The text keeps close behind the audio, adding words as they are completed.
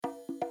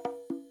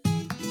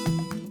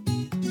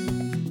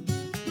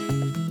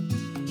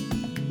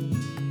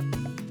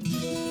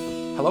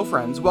Hello,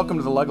 friends. Welcome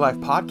to the Lug Life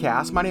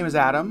Podcast. My name is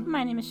Adam.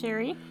 My name is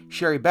Sherry.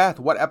 Sherry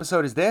Beth, what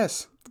episode is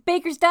this? The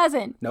Baker's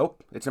Dozen.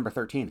 Nope, it's number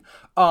 13.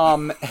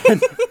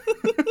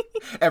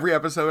 Every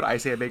episode, I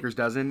say a Baker's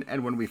Dozen,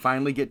 and when we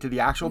finally get to the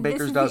actual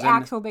Baker's Dozen... the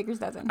actual Baker's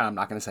Dozen. I'm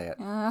not going to say it.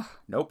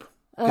 Nope.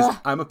 Because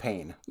I'm a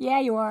pain. Yeah,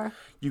 you are.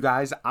 You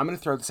guys, I'm going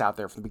to throw this out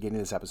there from the beginning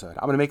of this episode.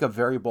 I'm going to make a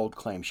very bold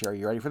claim. Sherry,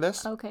 you ready for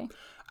this? Okay.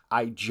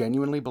 I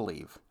genuinely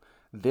believe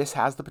this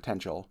has the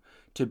potential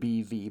to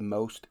be the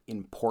most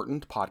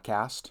important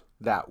podcast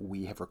that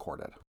we have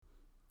recorded.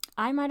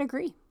 I might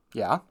agree.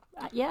 Yeah?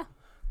 Yeah.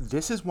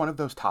 This is one of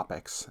those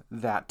topics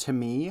that, to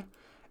me,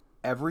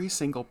 every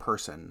single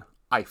person,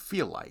 I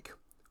feel like,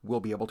 will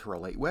be able to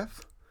relate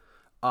with.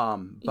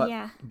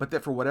 But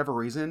that for whatever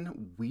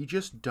reason, we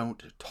just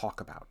don't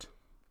talk about.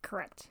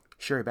 Correct.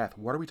 Sherry Beth,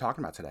 what are we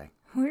talking about today?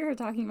 We're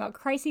talking about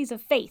crises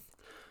of faith.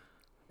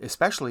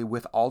 Especially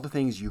with all the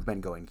things you've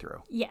been going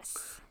through.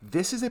 Yes.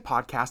 This is a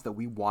podcast that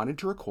we wanted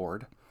to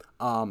record,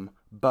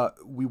 but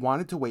we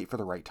wanted to wait for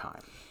the right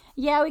time.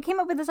 Yeah, we came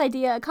up with this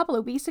idea a couple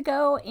of weeks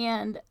ago,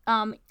 and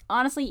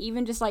honestly,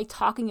 even just like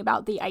talking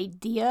about the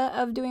idea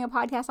of doing a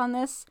podcast on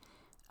this,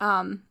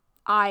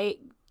 I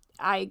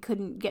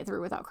couldn't get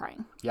through without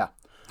crying. Yeah.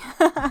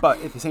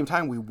 But at the same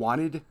time, we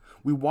wanted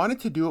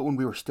to do it when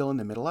we were still in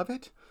the middle of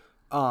it.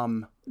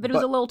 But it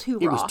was a little too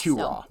raw. It was too still.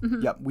 raw.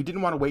 Mm-hmm. Yep. We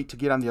didn't want to wait to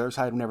get on the other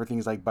side when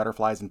everything's like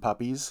butterflies and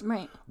puppies.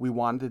 Right. We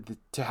wanted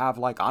to have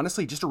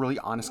honestly, just a really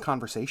honest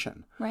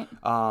conversation. Right.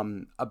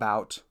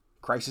 About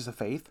crisis of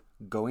faith,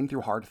 going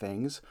through hard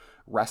things,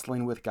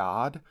 wrestling with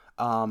God.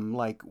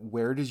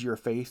 Where does your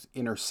faith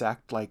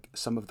intersect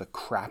some of the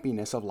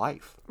crappiness of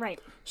life? Right.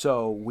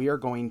 So we are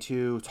going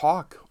to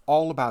talk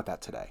all about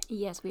that today.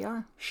 Yes, we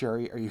are.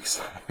 Sherry, are you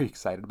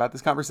excited about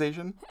this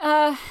conversation?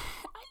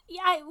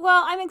 Yeah,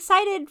 well, I'm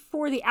excited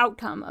for the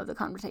outcome of the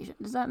conversation.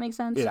 Does that make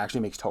sense? It actually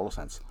makes total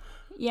sense.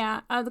 Yeah,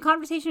 the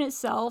conversation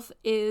itself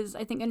is,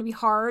 I think, going to be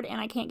hard, and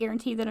I can't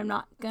guarantee that I'm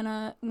not going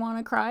to want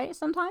to cry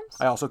sometimes.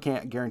 I also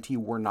can't guarantee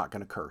we're not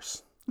going to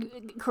curse.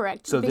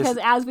 Correct. So because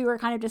as we were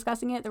kind of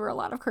discussing it, there were a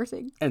lot of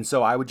cursing. And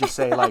so I would just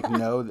say,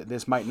 no, that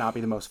this might not be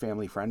the most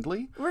family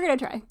friendly. We're going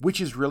to try. Which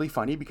is really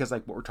funny because,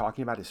 what we're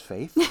talking about is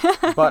faith.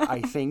 But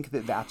I think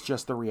that that's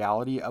just the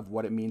reality of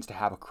what it means to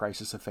have a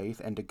crisis of faith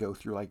and to go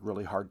through,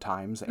 really hard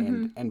times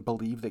and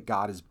believe that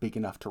God is big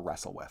enough to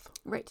wrestle with.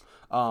 Right.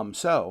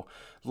 So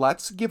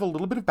let's give a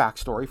little bit of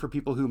backstory for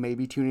people who may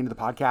be tuning into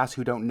the podcast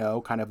who don't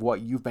know kind of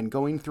what you've been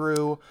going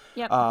through.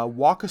 Yep.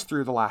 Walk us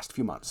through the last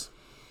few months.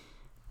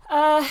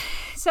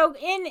 So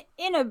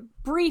in a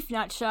brief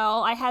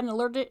nutshell, I had an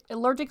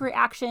allergic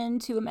reaction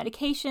to a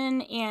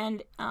medication,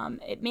 and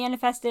it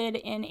manifested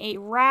in a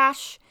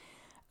rash,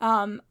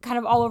 kind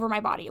of all over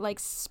my body, like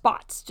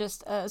spots,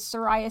 just a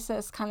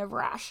psoriasis kind of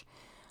rash.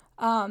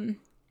 And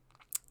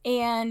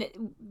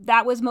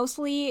that was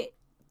mostly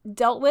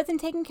dealt with and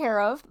taken care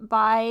of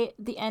by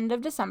the end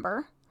of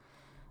December.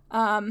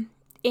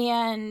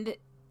 And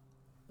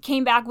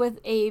came back with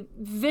a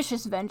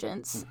vicious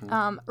vengeance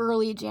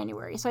early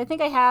January. So I think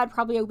I had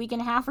probably a week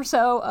and a half or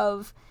so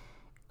of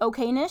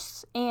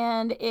okayness,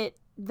 and it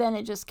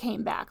just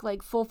came back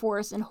full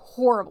force and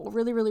horrible,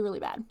 really, really, really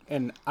bad.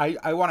 And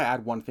I want to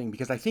add one thing,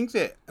 because I think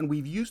that, and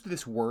we've used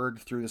this word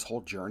through this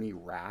whole journey,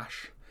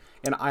 rash,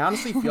 and I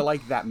honestly feel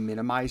like that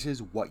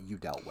minimizes what you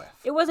dealt with.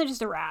 It wasn't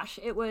just a rash.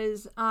 It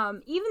was,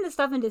 even the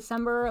stuff in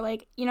December,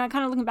 kind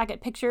of looking back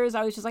at pictures,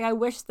 I was just I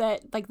wish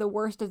that, the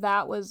worst of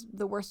that was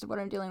the worst of what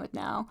I'm dealing with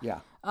now. Yeah.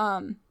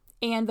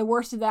 And the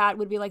worst of that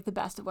would be, the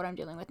best of what I'm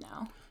dealing with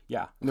now.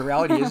 Yeah. And the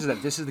reality is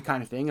that this is the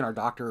kind of thing, and our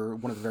doctor,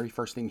 one of the very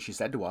first things she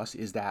said to us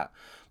is that,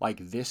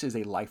 this is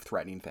a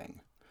life-threatening thing.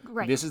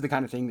 Right. This is the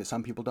kind of thing that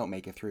some people don't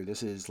make it through.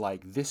 This is,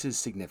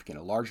 significant.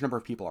 A large number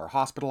of people are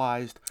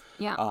hospitalized.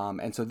 Yeah.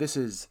 And so this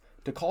is...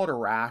 To call it a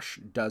rash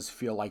does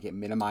feel like it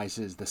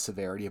minimizes the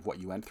severity of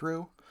what you went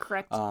through.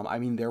 Correct.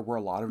 There were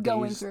a lot of days...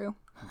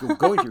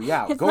 Going through,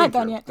 yeah. It's going not through.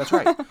 done yet. That's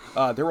right.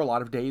 There were a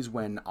lot of days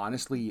when,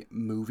 honestly,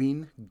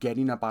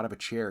 getting up out of a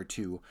chair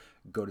to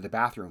go to the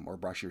bathroom or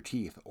brush your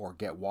teeth or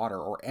get water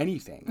or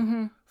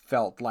anything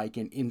felt like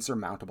an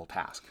insurmountable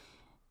task.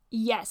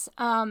 Yes.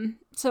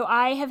 So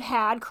I have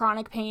had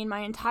chronic pain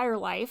my entire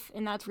life,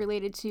 and that's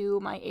related to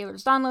my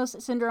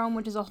Ehlers-Danlos syndrome,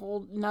 which is a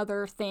whole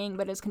nother thing,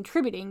 but is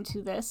contributing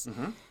to this.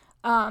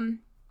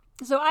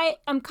 So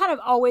I'm kind of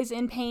always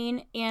in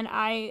pain, and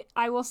I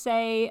will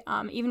say,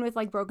 even with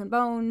broken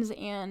bones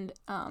and,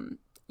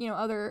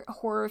 other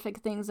horrific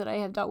things that I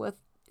have dealt with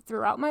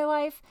throughout my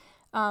life,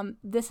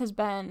 this has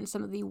been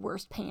some of the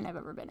worst pain I've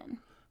ever been in.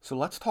 So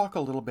let's talk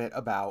a little bit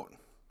about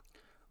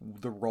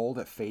the role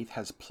that faith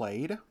has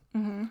played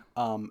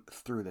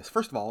through this.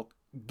 First of all,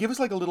 give us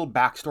a little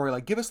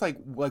backstory. Give us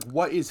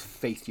what is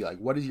faith to you?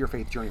 What does your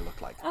faith journey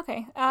look like?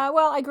 Okay.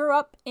 Well, I grew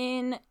up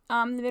in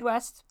the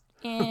Midwest.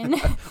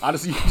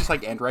 Honestly, you can just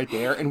end right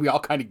there, and we all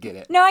kind of get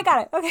it. No, I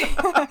got it. Okay.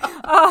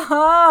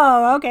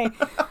 Oh, okay.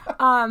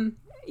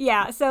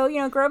 Yeah.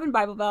 So grew up in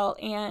Bible Belt,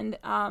 and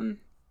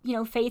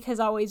faith has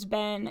always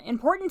been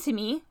important to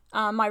me.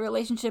 My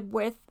relationship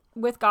with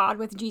God,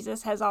 with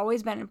Jesus, has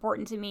always been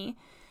important to me.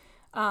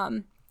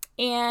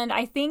 And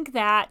I think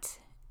that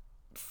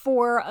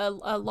for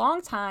a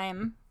long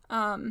time,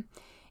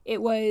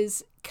 it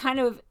was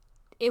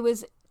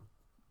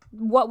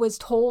what was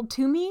told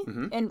to me,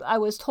 and I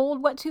was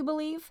told what to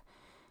believe.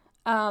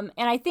 And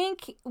I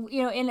think,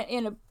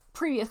 in a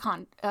previous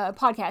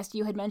podcast,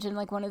 you had mentioned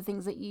like one of the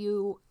things that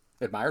you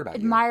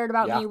admired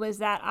about me was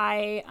that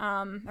I,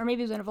 or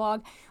maybe it was in a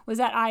vlog, was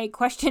that I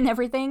question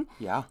everything.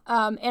 Yeah.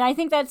 And I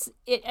think that's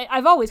it.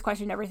 I've always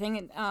questioned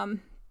everything,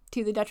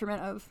 to the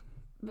detriment of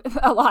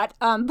a lot.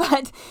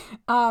 But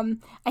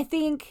I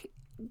think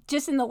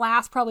just in the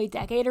last probably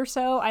decade or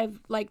so,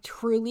 I've like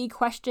truly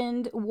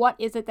questioned what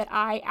is it that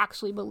I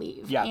actually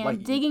believe. Yeah, and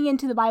like, digging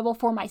into the Bible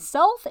for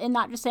myself and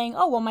not just saying,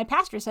 oh, well, my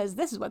pastor says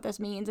this is what this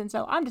means, and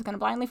so I'm just going to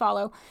blindly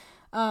follow.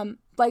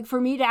 Like for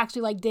me to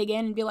actually like dig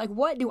in and be like,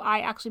 what do I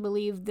actually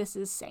believe this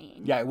is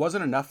saying? Yeah, it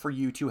wasn't enough for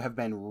you to have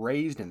been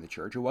raised in the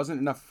church. It wasn't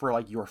enough for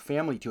like your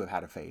family to have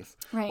had a faith.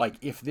 Right. Like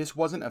if this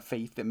wasn't a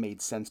faith that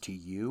made sense to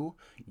you,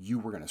 you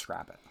were going to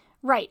scrap it.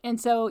 Right. And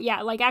so,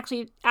 yeah, like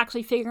actually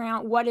figuring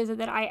out what is it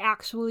that I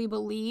actually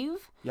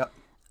believe. Yep.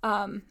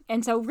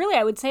 And so really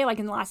I would say like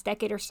in the last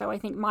decade or so, I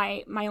think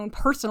my own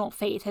personal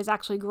faith has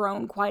actually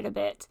grown quite a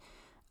bit.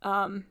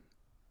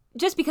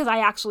 Just because I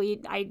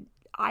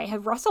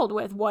have wrestled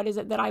with what is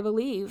it that I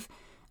believe.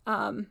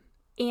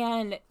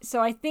 And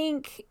so I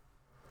think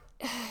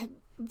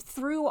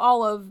through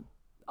all of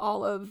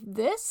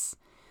this,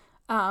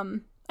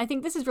 I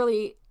think this is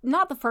really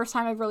not the first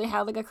time I've really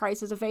had like a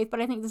crisis of faith, but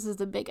I think this is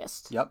the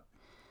biggest. Yep.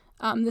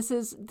 This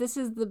is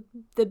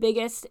the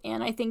biggest,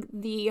 and I think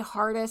the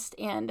hardest,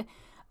 and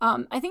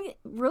I think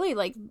really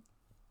like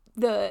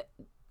the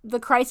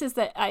crisis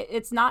that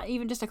it's not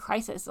even just a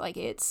crisis, like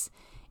it's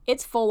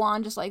full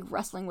on just like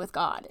wrestling with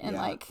God and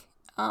like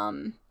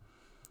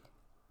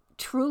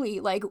truly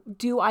like,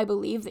 do I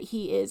believe that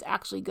he is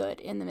actually good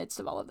in the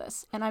midst of all of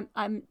this? And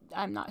I'm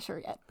not sure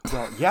yet.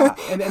 Well, yeah.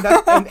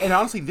 And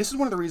honestly, this is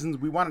one of the reasons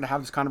we wanted to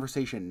have this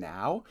conversation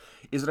now,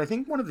 is that I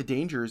think one of the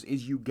dangers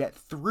is you get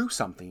through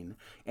something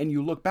and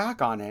you look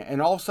back on it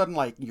and all of a sudden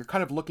like you're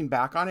kind of looking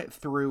back on it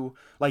through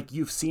like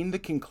you've seen the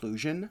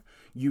conclusion,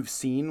 you've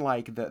seen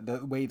like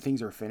the way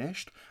things are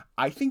finished.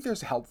 I think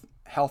there's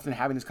health in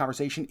having this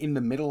conversation in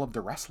the middle of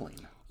the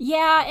wrestling.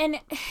 Yeah, and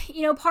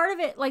part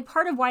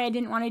of why I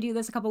didn't want to do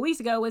this a couple weeks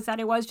ago was that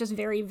it was just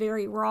very,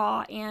 very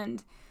raw,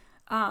 and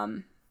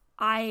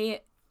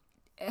I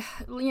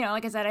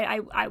like I said,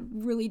 I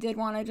really did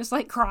want to just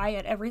like cry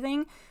at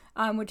everything,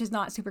 which is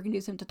not super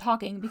conducive to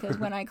talking, because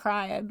when I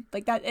cry, I,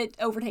 like that, it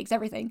overtakes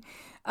everything.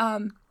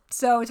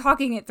 So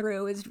talking it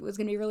through was going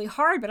to be really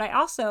hard, but I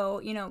also,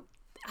 even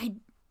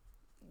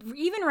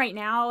right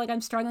now, like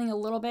I'm struggling a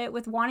little bit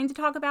with wanting to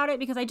talk about it,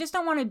 because I just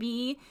don't want to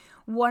be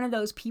one of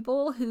those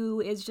people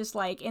who is just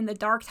like in the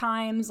dark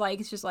times,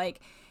 like it's just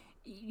like,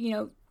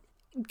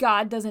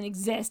 God doesn't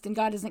exist and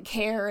God doesn't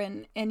care,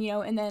 and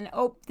then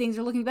things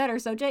are looking better,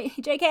 so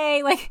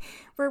JK, like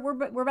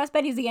we're best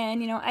buddies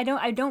again.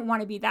 I don't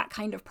want to be that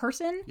kind of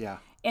person. Yeah.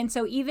 And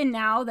so even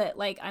now that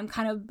like I'm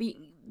kind of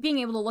being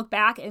able to look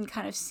back and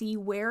kind of see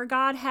where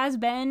God has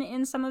been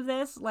in some of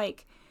this,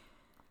 like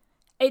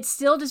it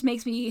still just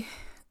makes me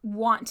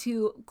want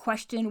to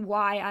question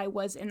why I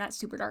was in that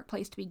super dark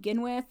place to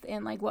begin with,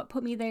 and like what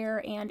put me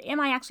there, and am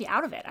I actually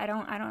out of it? I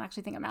don't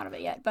actually think I'm out of it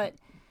yet, but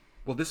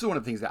well, this is one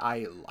of the things that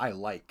I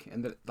like,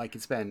 and that like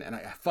it's been, and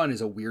fun is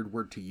a weird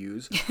word to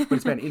use, but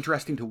it's been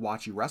interesting to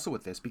watch you wrestle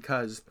with this,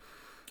 because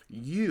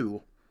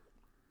you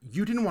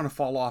didn't want to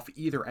fall off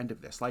either end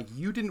of this. Like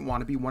you didn't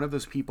want to be one of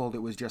those people that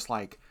was just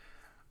like,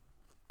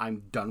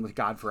 I'm done with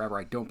God forever,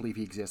 I don't believe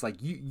he exists. Like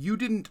you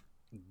didn't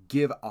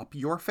give up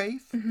your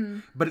faith,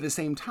 but at the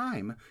same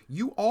time,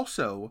 you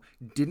also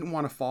didn't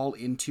want to fall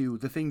into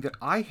the thing that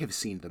I have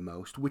seen the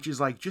most, which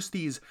is like just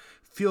these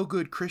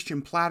feel-good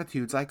Christian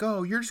platitudes, like,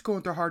 oh, you're just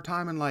going through a hard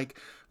time, and like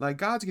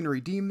God's going to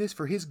redeem this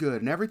for his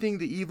good, and everything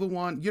the evil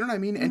one, you know what I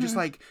mean? And just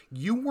like,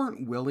 you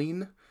weren't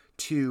willing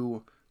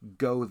to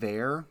go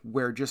there,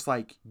 where just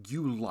like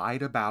you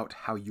lied about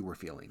how you were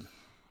feeling.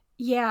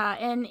 Yeah,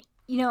 and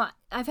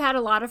I've had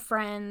a lot of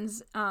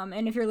friends,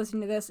 and if you're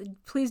listening to this,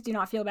 please do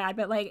not feel bad,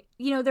 but like,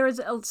 there was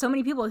so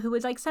many people who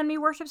would like send me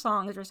worship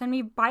songs or send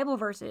me Bible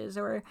verses,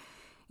 or,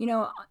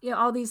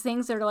 all these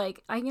things that are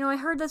like, I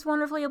heard this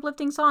wonderfully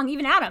uplifting song.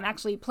 Even Adam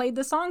actually played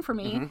the song for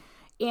me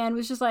and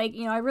was just like,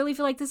 I really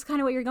feel like this is kind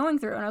of what you're going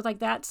through. And I was like,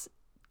 that's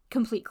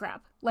complete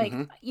crap. Like,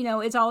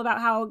 it's all about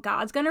how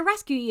God's going to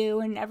rescue you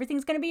and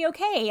everything's going to be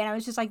okay. And I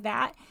was just like,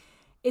 that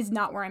is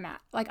not where I'm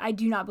at. Like, I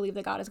do not believe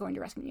that God is going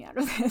to rescue me out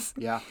of this.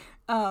 Yeah.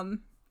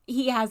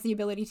 He has the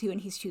ability to, and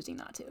he's choosing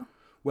not to.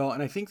 Well,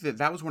 and I think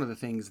that was one of the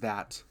things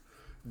that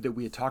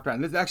we had talked about.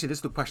 And this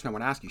is the question I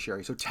want to ask you,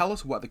 Sherry. So tell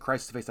us what the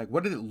crisis of faith, like,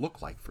 what did it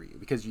look like for you?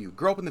 Because you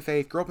grew up in the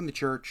faith, grew up in the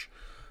church.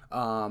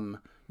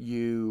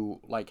 You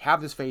like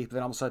have this faith, but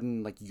then all of a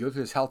sudden, like, you go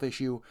through this health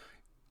issue.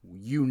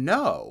 You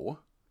know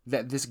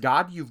that this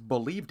God you've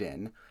believed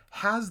in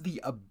has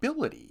the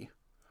ability,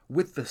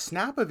 with the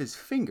snap of his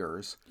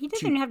fingers, he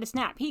doesn't even have to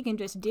snap. He can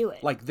just do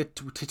it. Like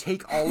to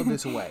take all of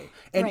this away.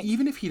 And right.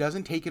 Even if he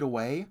doesn't take it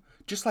away,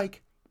 just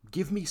like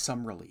give me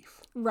some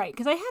relief. Right,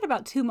 because I had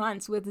about 2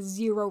 months with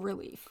zero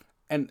relief.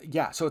 And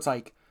yeah, so it's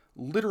like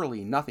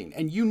literally nothing.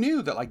 And you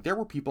knew that like there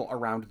were people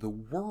around the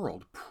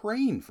world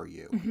praying for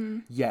you. Mm-hmm.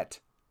 Yet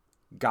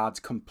God's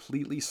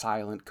completely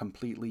silent,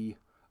 completely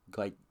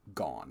like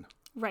gone.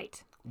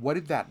 Right. What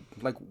did that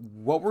like?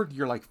 What were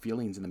your like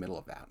feelings in the middle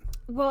of that?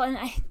 Well, and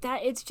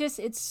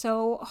it's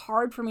so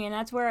hard for me, and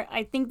that's where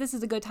I think this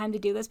is a good time to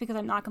do this because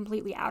I'm not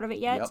completely out of it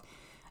yet. Yep.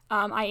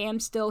 I am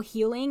still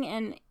healing,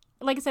 and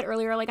like I said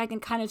earlier, like I can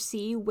kind of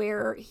see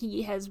where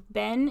he has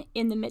been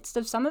in the midst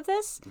of some of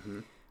this.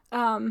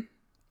 Mm-hmm.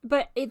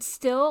 But it's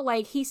still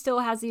like he still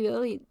has the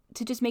ability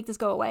to just make this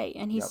go away,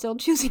 and he's still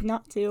choosing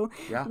not to,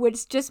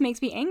 which just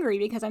makes me angry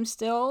because I'm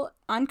still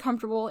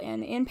uncomfortable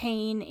and in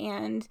pain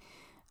and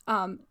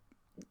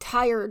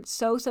tired,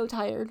 so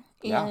tired,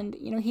 and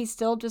you know he's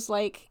still just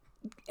like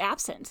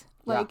absent,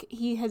 like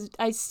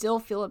I still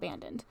feel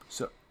abandoned.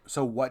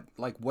 So what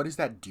does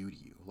that do to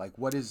you? Like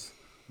where's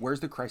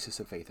the crisis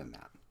of faith in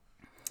that?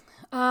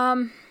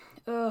 I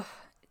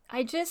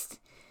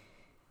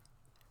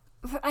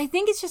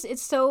think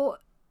it's so,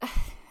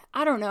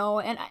 I don't know,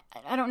 and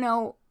I don't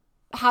know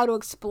how to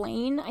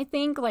explain, I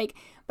think, like,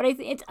 but and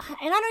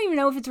I don't even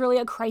know if it's really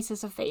a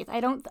crisis of faith.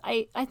 I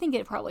think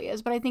it probably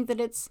is, but I think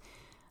that it's,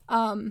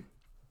 and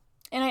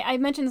I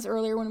mentioned this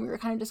earlier when we were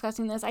kind of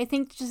discussing this, I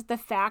think just the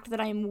fact that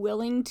I'm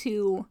willing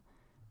to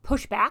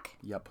push back.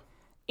 Yep.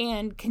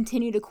 And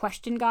continue to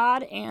question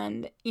God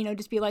and, you know,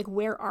 just be like,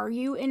 where are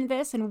you in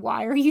this? And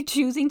why are you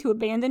choosing to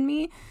abandon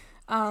me?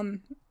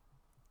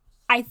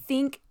 I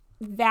think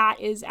that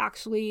is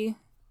actually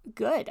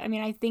good. I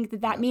mean, I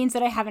think that means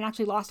that I haven't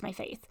actually lost my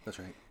faith. That's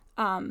right.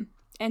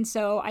 And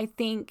so I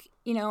think,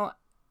 you know,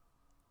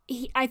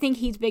 I think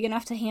he's big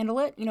enough to handle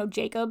it. You know,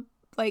 Jacob,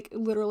 like,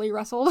 literally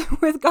wrestled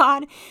with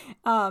God.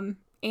 And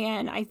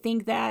I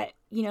think that,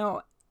 you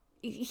know,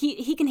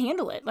 he can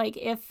handle it. Like,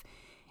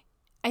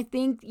 I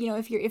think, you know,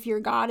 if your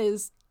God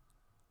is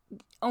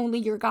only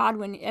your God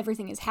when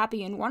everything is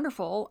happy and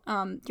wonderful,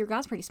 your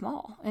God's pretty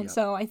small. And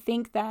so I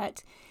think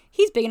that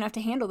he's big enough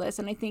to handle this.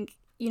 And I think,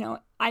 you know,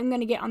 I'm going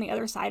to get on the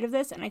other side of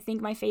this and I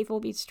think my faith will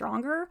be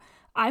stronger.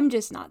 I'm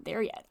just not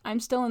there yet. I'm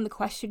still in the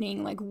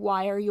questioning, like,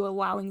 why are you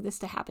allowing this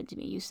to happen to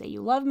me? You say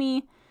you love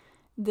me.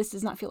 This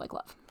does not feel like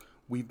love.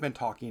 We've been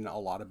talking a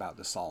lot about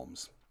the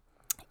Psalms.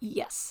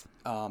 Yes.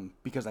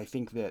 Because I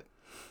think that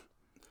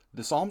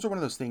the Psalms are one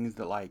of those things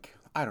that, like,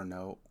 I don't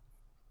know.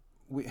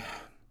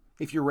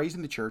 If you're raised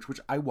in the church, which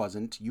I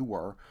wasn't, you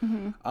were.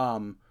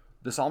 Mm-hmm.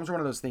 The Psalms are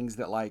one of those things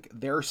that, like,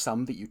 there are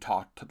some that you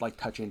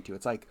touch into.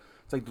 It's like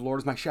the Lord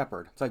is my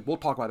shepherd. It's like we'll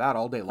talk about that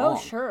all day long. Oh,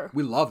 sure.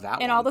 We love that.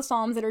 And all the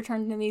Psalms that are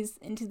turned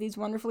into these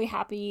wonderfully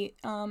happy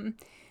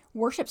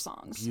worship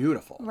songs.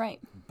 Beautiful. Right.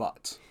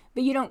 But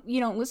you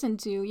don't listen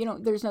to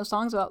there's no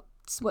songs about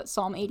what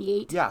Psalm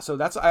 88. Yeah. So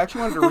I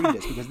actually wanted to read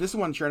this because this is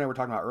one Sharon and I were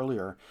talking about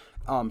earlier.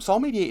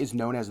 Psalm 88 is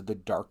known as the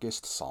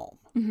darkest psalm.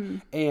 Mm-hmm.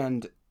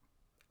 And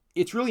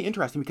it's really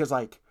interesting because,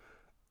 like,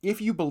 if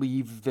you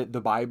believe that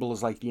the Bible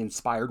is like the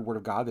inspired word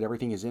of God, that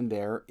everything is in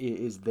there,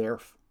 is there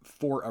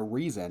for a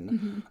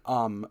reason.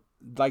 Mm-hmm.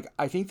 Like,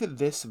 I think that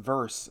this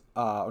verse,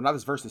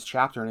 this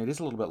chapter, and it is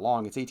a little bit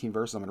long. It's 18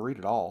 verses. I'm going to read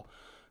it all.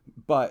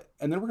 And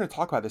then we're going to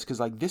talk about this because,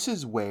 like, this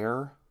is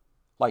where,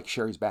 like,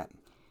 Sherry's been.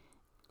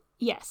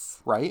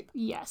 Yes. Right?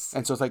 Yes.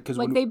 And so it's like, because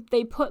like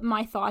they put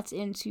my thoughts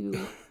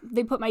into,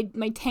 they put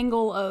my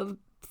tangle of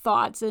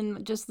thoughts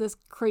and just this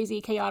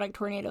crazy chaotic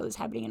tornado that's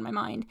happening in my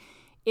mind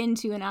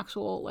into an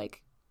actual,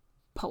 like,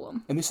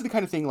 poem. And this is the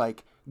kind of thing,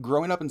 like,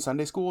 growing up in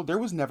Sunday school, there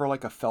was never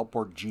like a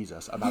feltboard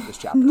Jesus about this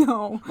chapter.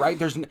 No.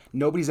 Right?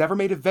 Nobody's ever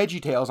made a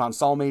VeggieTales on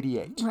Psalm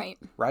 88. Right.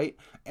 Right?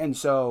 And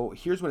so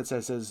here's what it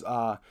says.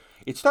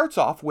 It starts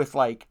off with,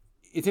 like,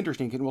 it's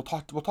interesting, and we'll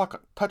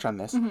touch on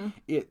this. Mm-hmm.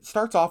 It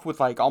starts off with,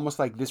 like, almost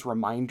like this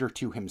reminder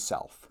to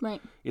himself.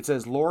 Right. It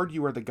says, Lord,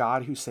 you are the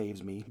God who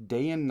saves me.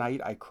 Day and night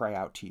I cry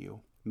out to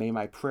you. May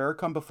my prayer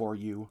come before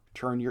you.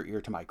 Turn your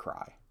ear to my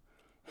cry.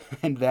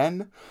 And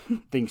then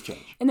things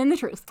change. And then the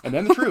truth.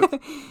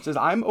 It says,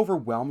 I'm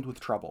overwhelmed with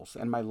troubles,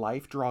 and my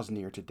life draws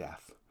near to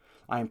death.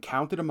 I am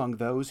counted among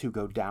those who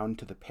go down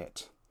to the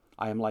pit.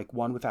 I am like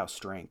one without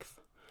strength.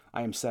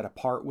 I am set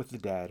apart with the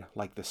dead,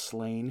 like the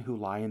slain who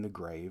lie in the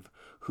grave,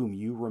 whom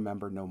you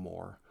remember no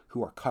more,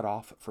 who are cut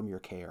off from your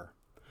care.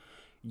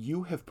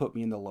 You have put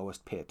me in the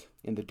lowest pit,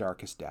 in the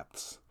darkest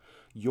depths.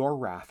 Your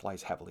wrath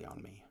lies heavily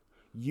on me.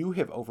 You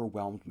have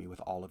overwhelmed me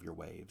with all of your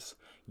waves.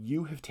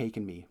 You have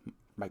taken me,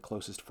 my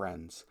closest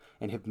friends,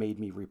 and have made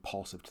me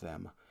repulsive to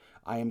them.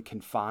 I am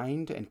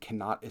confined and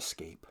cannot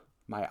escape.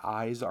 My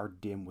eyes are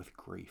dim with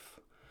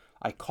grief.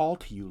 I call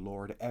to you,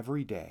 Lord,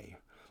 every day.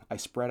 I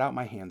spread out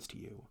my hands to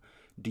you.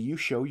 Do you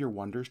show your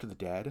wonders to the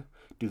dead?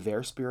 Do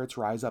their spirits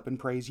rise up and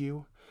praise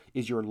you?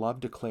 Is your love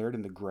declared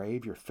in the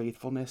grave, your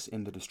faithfulness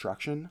in the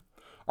destruction?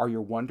 Are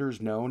your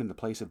wonders known in the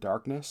place of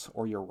darkness,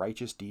 or your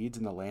righteous deeds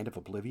in the land of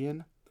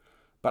oblivion?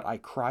 But I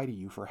cry to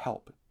you for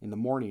help. In the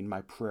morning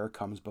my prayer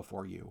comes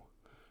before you.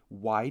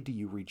 Why do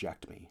you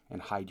reject me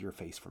and hide your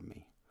face from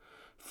me?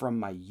 From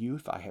my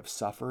youth I have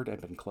suffered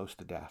and been close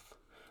to death.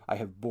 I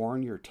have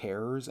borne your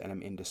terrors and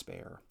am in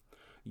despair.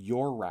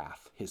 Your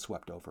wrath has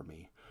swept over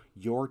me.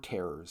 Your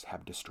terrors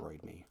have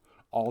destroyed me.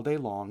 All day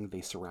long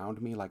they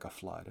surround me like a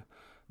flood.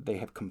 They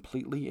have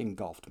completely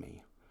engulfed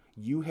me.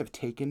 You have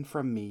taken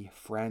from me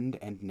friend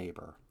and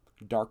neighbor.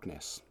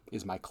 Darkness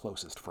is my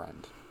closest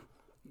friend.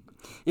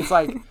 It's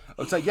like,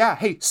 yeah,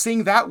 hey,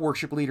 sing that,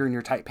 worship leader in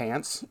your tight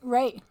pants.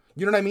 Right.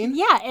 You know what I mean?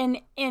 Yeah,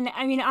 and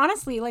I mean,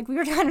 honestly, like, we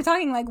were kind of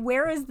talking, like,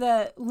 where is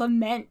the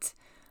lament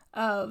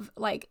of,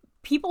 like,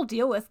 people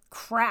deal with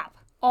crap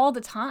all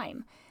the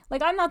time.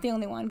 Like, I'm not the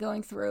only one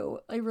going through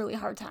a really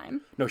hard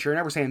time. No, Sherry and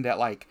I were saying that,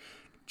 like,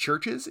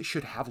 churches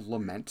should have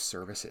lament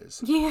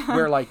services. Yeah.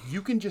 Where, like,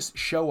 you can just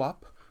show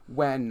up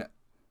when,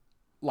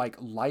 like,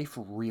 life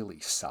really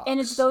sucks. And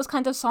it's those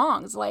kinds of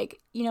songs, like,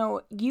 you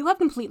know, you have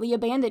completely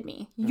abandoned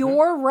me.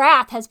 Your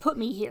wrath has put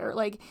me here.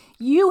 Like,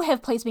 you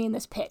have placed me in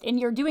this pit, and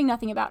you're doing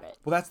nothing about it.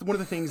 Well, that's one of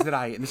the things that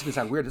and this is going to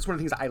sound weird, that's one of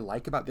the things I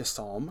like about this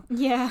psalm.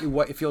 Yeah.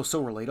 What it feels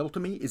so relatable to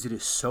me is it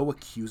is so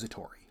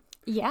accusatory.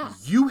 Yeah.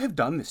 You have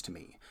done this to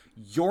me.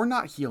 You're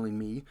not healing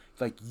me.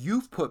 Like,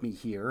 you've put me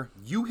here.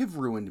 You have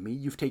ruined me.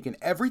 You've taken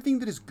everything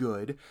that is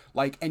good.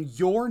 Like, and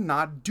you're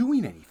not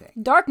doing anything.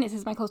 Darkness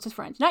is my closest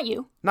friend. Not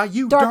you. Not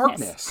you.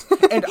 Darkness.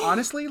 And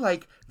honestly,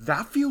 like,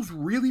 that feels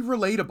really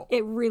relatable.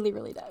 It really,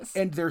 really does.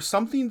 And there's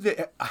something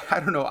that, I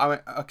don't know.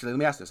 Actually, let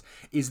me ask this.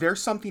 Is there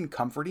something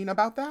comforting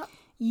about that?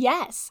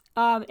 Yes.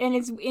 And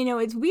it's, you know,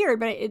 it's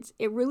weird, but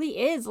it really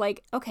is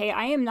like, okay,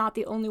 I am not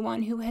the only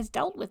one who has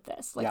dealt with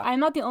this. Like, I'm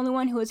not the only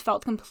one who has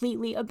felt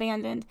completely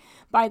abandoned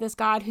by this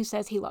God who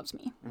says he loves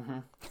me.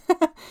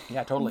 Mm-hmm.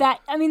 Yeah, totally.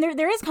 I mean,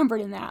 there is comfort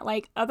in that.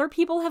 Like, other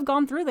people have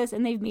gone through this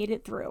and they've made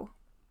it through.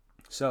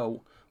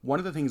 So one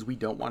of the things we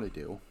don't want to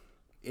do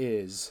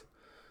is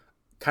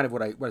kind of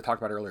what I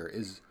talked about earlier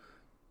is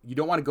you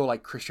don't want to go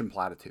like Christian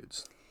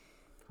platitudes,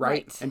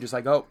 right? And just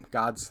like, oh,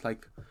 God's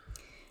like,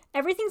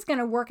 everything's going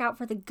to work out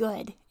for the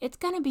good. It's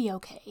going to be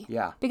okay.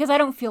 Yeah. Because I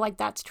don't feel like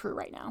that's true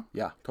right now.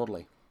 Yeah,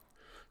 totally.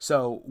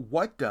 So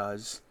what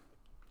does,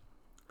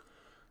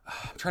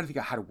 I'm trying to think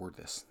out how to word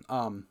this.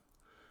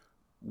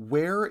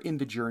 Where in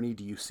the journey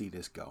do you see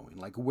this going?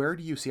 Like, where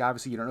do you see,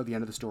 obviously you don't know the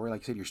end of the story.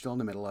 Like you said, you're still in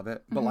the middle of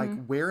it, but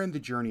like, where in the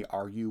journey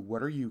are you?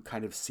 What are you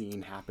kind of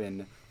seeing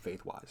happen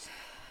faith-wise?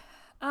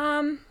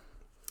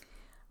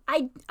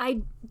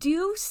 I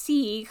do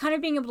see, kind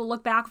of being able to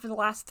look back for the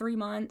last 3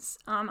 months,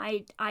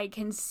 I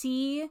can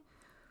see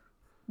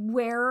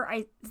where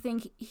I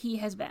think he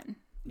has been.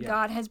 Yeah.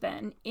 God has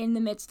been in the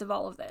midst of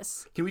all of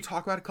this. Can we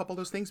talk about a couple of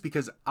those things?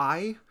 Because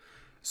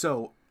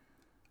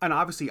and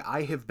obviously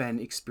I have been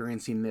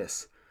experiencing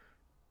this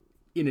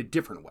in a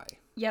different way.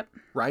 Yep.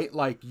 Right?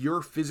 Like,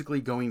 you're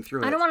physically going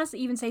through it. I don't want to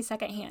even say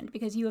secondhand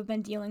because you have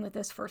been dealing with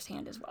this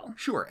firsthand as well.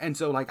 Sure. And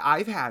so, like,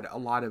 I've had a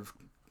lot of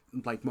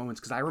like moments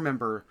because I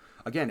remember,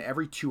 again,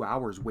 every 2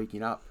 hours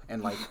waking up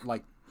and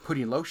like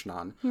putting lotion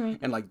on, right.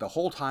 And like the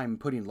whole time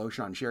putting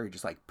lotion on Sherry,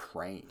 just like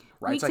praying,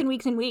 right? Weeks and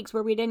weeks and weeks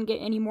where we didn't get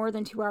any more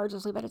than 2 hours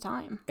of sleep at a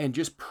time, and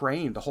just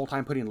praying the whole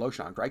time, putting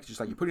lotion on, right? Just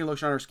like you're putting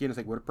lotion on her skin, it's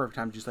like what a perfect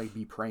time to just like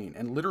be praying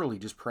and literally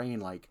just praying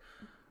like,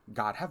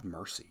 God, have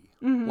mercy,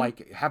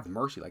 like have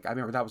mercy. Like I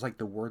remember that was like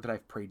the word that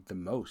I've prayed the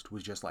most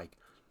was just like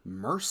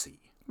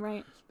mercy,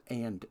 right?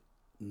 And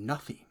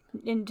nothing.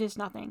 And just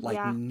nothing. Like,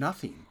 yeah.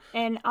 Nothing.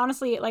 And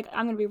honestly, like,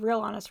 I'm going to be real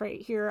honest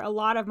right here. A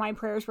lot of my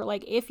prayers were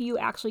like, if you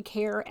actually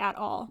care at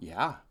all,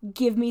 yeah,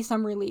 give me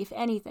some relief.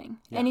 Anything.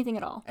 Yeah. Anything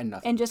at all. And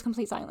nothing. And just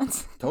complete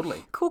silence.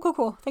 Totally.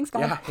 Cool. Thanks,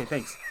 God. Yeah, hey,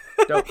 thanks.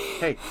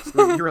 Hey,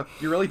 you're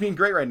really being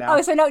great right now.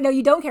 Oh, so no,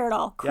 you don't care at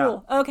all.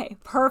 Cool. Yeah. Okay,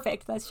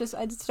 perfect. That's just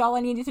all I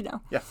needed to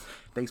know. Yeah.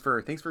 Thanks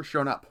for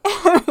showing up.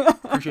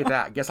 Appreciate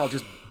that. Guess we'll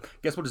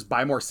just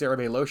buy more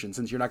CeraVe lotion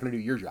since you're not going to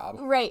do your job.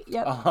 Right.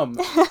 Yep.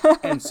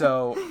 And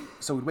so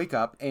we'd wake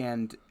up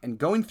and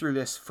going through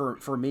this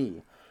for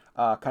me,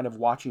 kind of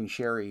watching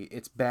Sherry.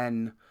 It's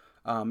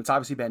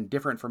obviously been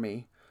different for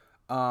me,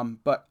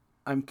 but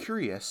I'm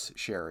curious,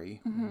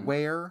 Sherry,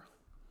 where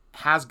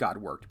has God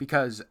worked?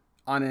 Because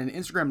on an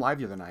Instagram Live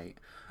the other night,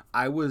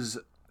 I was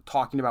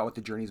talking about what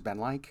the journey's been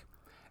like,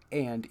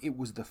 and it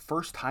was the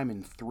first time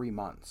in 3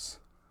 months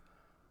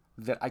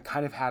that I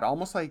kind of had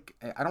almost like,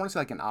 I don't want to say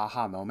like an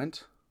aha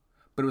moment,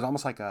 but it was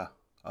almost like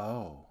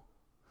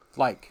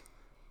like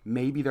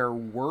maybe there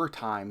were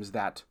times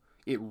that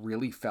it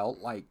really felt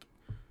like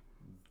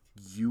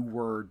you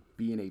were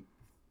being a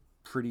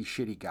pretty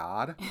shitty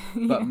God,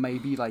 but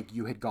maybe like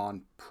you had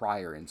gone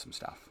prior in some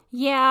stuff.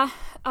 Yeah.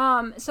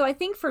 So I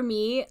think for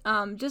me,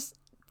 just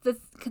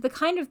the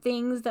kind of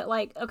things that,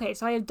 like, okay,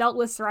 so I have dealt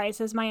with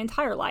psoriasis my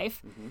entire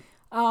life.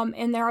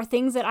 And there are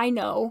things that I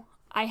know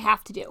I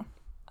have to do.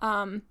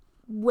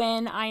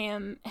 When I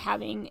am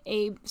having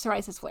a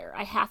psoriasis flare,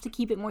 I have to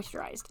keep it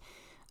moisturized.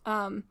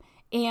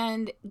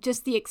 And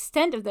just the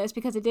extent of this,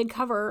 because it did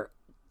cover,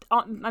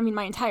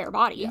 my entire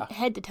body,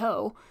 head to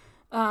toe,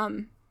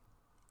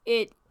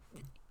 it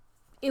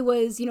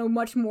was,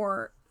 much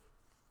more,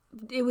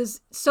 it was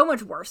so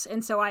much worse.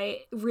 And so I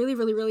really,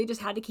 really, really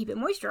just had to keep it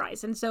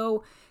moisturized. And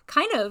so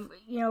kind of,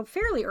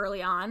 fairly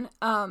early on,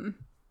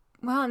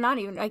 well, not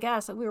even, I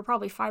guess, we were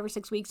probably 5 or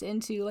 6 weeks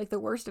into like the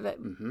worst of it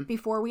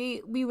before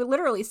we would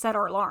literally set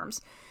our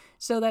alarms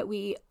so that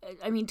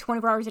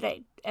 24 hours a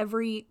day,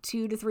 every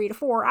 2 to 3 to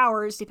 4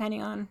 hours,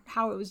 depending on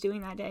how it was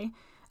doing that day,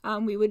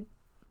 we would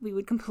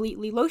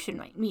completely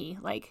lotion me,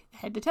 like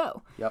head to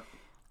toe. Yep.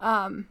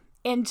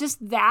 And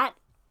just that,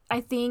 I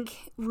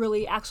think,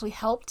 really actually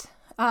helped.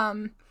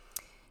 Some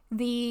of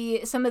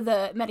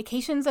the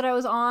medications that I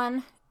was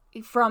on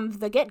from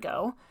the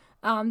get-go,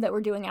 that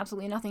were doing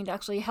absolutely nothing to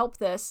actually help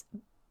this,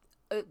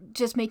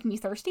 just make me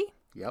thirsty.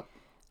 Yep.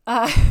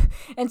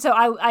 And so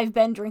I've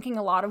been drinking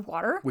a lot of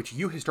water, which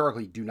you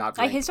historically do not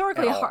drink. I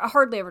historically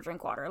hardly ever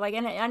drink water. Like,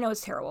 and I know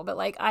it's terrible, but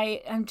like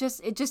it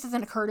just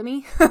doesn't occur to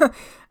me.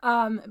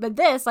 But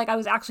this, like, I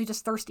was actually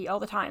just thirsty all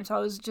the time, so I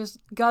was just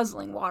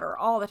guzzling water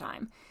all the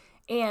time,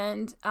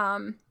 and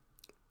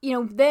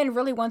then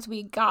really once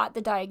we got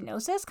the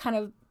diagnosis, kind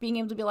of being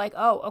able to be like,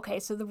 oh, okay,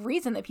 so the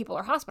reason that people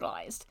are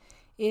hospitalized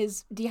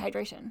is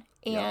dehydration,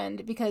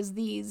 and because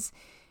it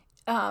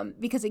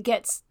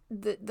gets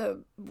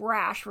the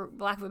rash, for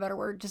lack of a better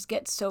word, just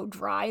gets so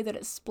dry that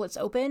it splits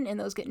open and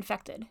those get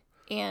infected.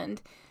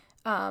 And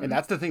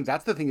that's the thing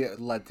that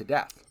led to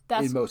death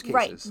in most cases.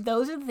 Right.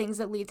 Those are the things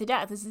that lead to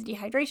death. This is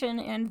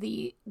dehydration and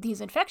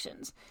these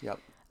infections. Yep.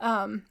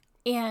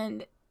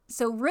 And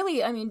so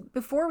really,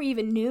 before we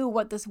even knew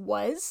what this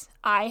was,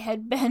 I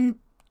had been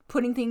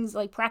putting things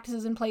like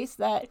practices in place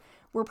that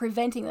were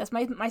preventing this.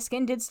 My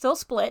skin did still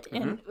split,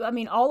 and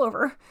all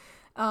over.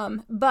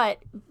 But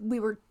we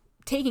were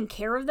taking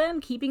care of them,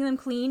 keeping them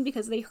clean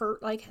because they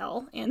hurt like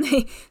hell. And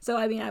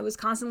I was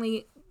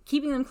constantly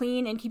keeping them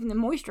clean and keeping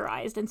them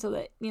moisturized. And so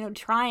that,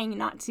 trying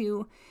not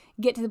to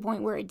get to the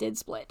point where it did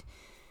split.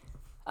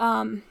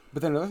 But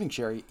then another thing,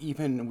 Sherry,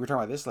 even we're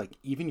talking about this, like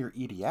even your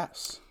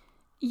EDS.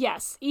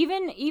 Yes.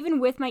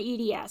 Even with my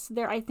EDS,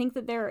 I think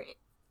that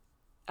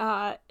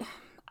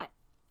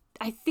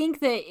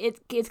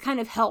it's kind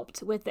of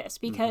helped with this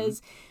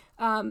because,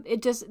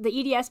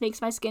 the EDS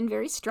makes my skin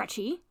very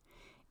stretchy.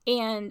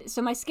 And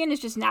so my skin is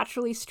just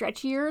naturally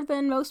stretchier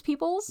than most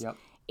people's. Yep.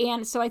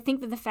 And so I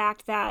think that the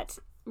fact that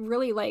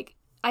really, like,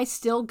 I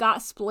still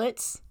got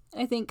splits,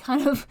 I think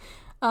kind of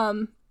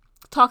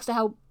talks to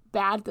how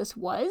bad this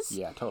was.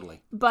 Yeah,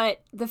 totally.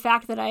 But the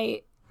fact that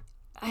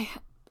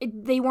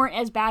they weren't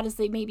as bad as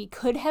they maybe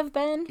could have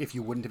been. If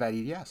you wouldn't have had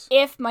EDS.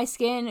 If my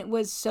skin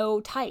was so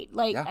tight.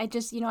 Like, yeah. I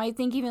just, I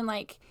think even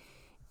like,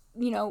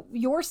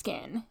 your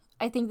skin,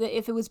 I think that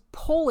if it was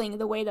pulling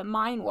the way that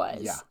mine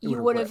was, it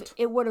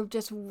would have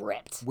just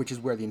ripped. Which is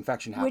where the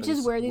infection happens. Which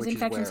is where these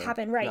infections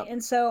happen, right. Yep.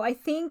 And so I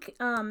think,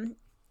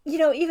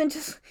 even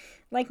just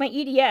like my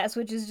EDS,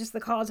 which is just the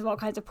cause of all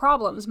kinds of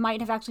problems,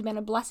 might have actually been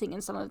a blessing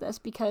in some of this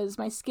because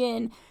my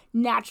skin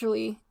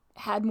naturally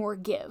had more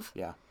give.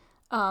 Yeah.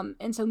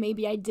 And so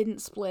maybe I didn't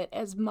split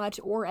as much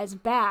or as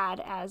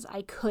bad as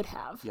I could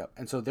have. Yep.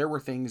 And so there were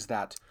things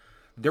that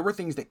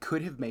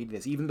could have made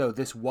this, even though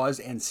this was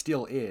and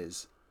still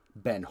is,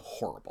 been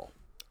horrible.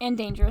 And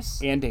dangerous.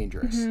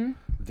 Mm-hmm.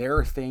 There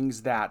are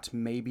things that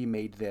maybe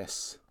made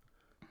this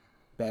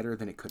better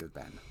than it could have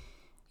been.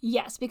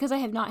 Yes, because I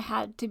have not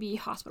had to be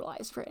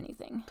hospitalized for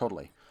anything.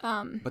 Totally.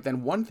 But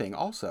then one thing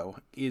also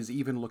is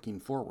even looking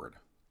forward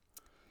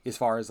as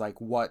far as like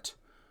what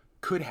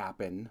could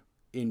happen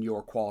in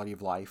your quality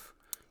of life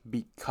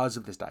because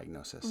of this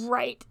diagnosis.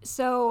 Right.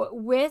 So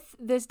with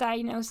this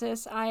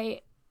diagnosis,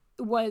 I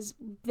was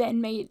then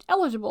made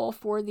eligible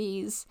for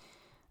these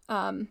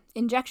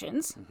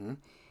injections,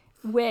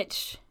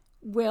 which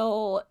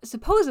will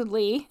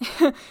supposedly,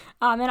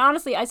 and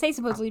honestly, I say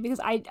supposedly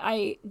because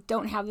I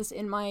don't have this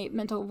in my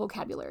mental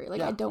vocabulary. Like,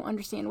 I don't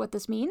understand what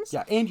this means.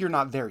 Yeah, and you're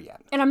not there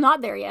yet. And I'm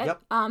not there yet.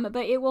 Yep.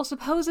 But it will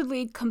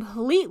supposedly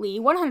completely,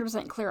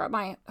 100% clear up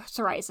my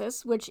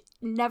psoriasis, which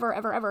never,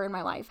 ever, ever in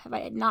my life have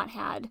I not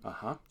had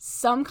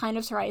some kind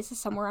of psoriasis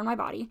somewhere on my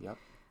body. Yep.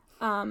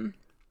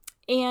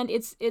 And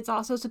it's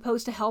also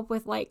supposed to help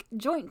with like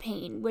joint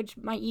pain, which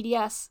my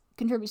EDS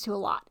contributes to a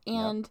lot.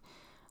 And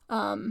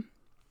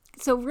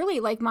so really,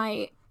 like,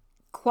 my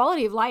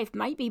quality of life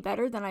might be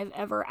better than I've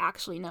ever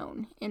actually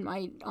known in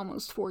my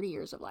almost 40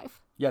 years of life.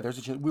 Yeah, there's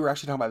a chance. We were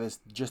actually talking about this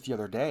just the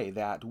other day,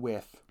 that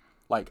with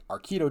like our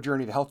keto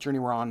journey, the health journey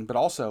we're on, but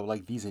also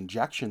like these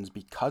injections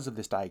because of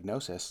this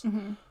diagnosis.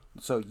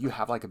 So you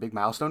have like a big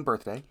milestone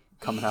birthday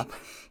coming up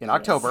in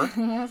October.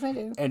 Yes, I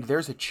do. And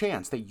there's a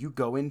chance that you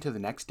go into the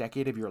next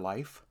decade of your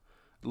life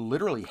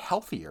literally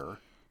healthier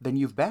than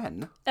you've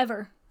been.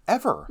 Ever.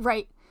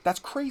 Right. That's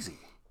crazy.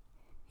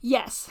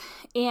 Yes.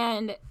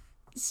 And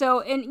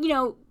so,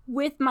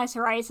 with my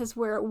psoriasis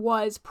where it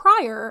was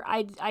prior,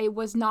 I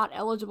was not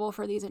eligible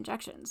for these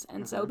injections.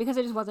 And so, because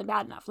it just wasn't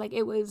bad enough. Like,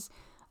 it was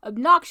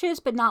obnoxious,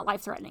 but not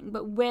life-threatening.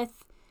 But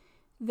with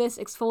this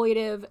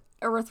exfoliative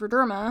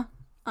erythroderma,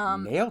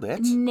 Nailed it.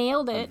 I'm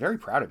very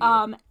proud of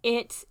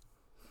you.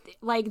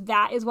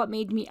 That is what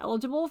made me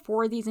eligible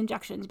for these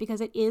injections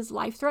because it is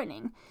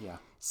life-threatening. Yeah.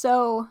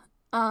 So,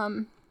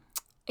 I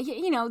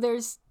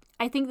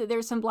think that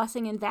there's some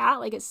blessing in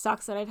that. Like, it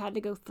sucks that I've had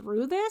to go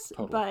through this,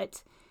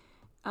 but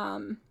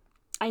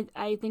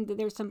I think that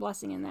there's some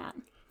blessing in that.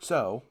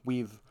 So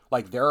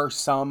there are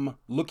some,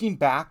 looking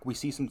back, we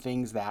see some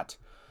things that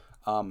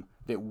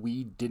that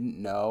we didn't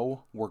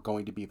know were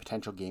going to be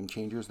potential game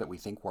changers that we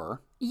think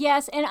were.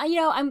 Yes, and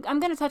I'm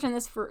going to touch on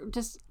this for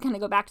just kind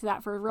of go back to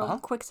that for a real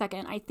quick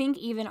second. I think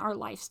even our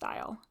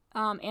lifestyle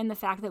and the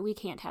fact that we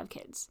can't have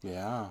kids.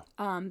 Yeah.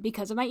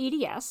 Because of my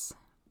EDS,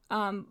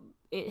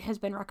 it has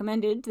been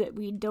recommended that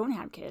we don't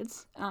have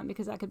kids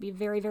because that could be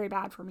very, very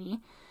bad for me.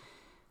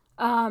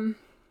 And,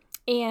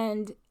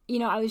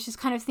 I was just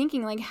kind of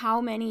thinking, like,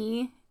 how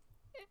many...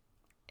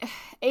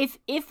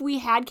 If we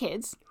had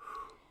kids,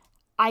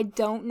 I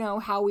don't know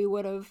how we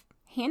would have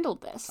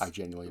handled this. I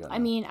genuinely don't know. I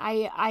mean,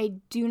 I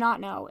do not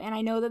know. And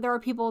I know that there are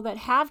people that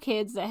have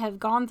kids that have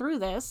gone through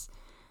this,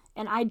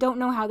 and I don't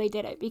know how they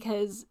did it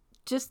because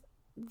just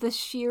the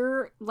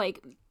sheer,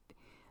 like,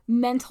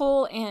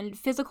 mental and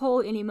physical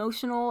and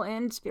emotional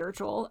and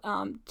spiritual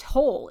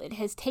toll it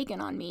has taken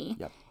on me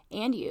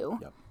and you.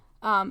 Yep.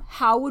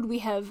 How would we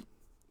have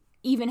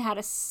even had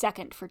a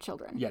second for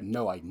children? Yeah,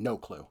 no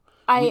clue.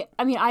 I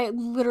mean, I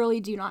literally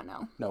do not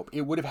know. No,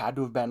 it would have had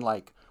to have been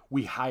like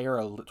we hire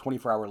a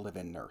 24-hour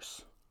live-in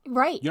nurse.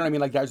 Right. You know what I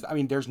mean?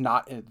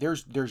 Like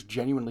there's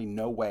genuinely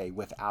no way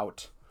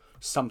without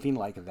something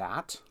like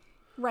that.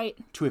 Right.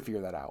 To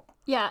figure that out.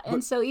 Yeah,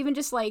 and so even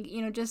just like,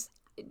 I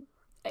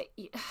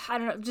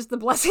don't know, just the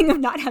blessing of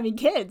not having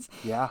kids.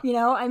 Yeah.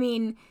 I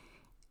mean,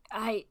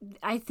 I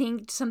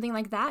think something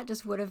like that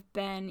just would have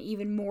been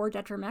even more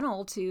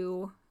detrimental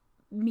to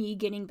me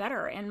getting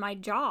better, and my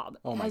job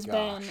has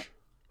been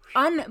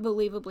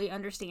unbelievably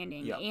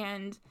understanding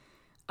and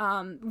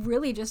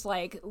really just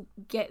like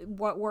get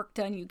what work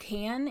done you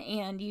can,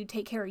 and you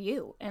take care of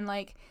you. And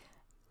like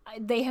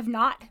they have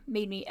not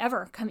made me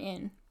ever come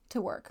in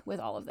to work with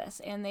all of this,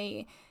 and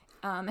they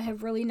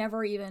have really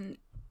never even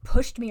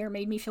pushed me or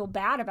made me feel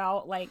bad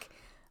about like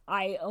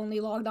I only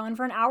logged on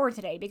for an hour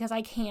today because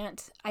I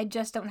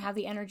just don't have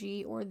the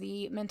energy or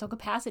the mental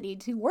capacity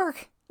to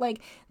work.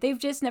 Like, they've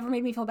just never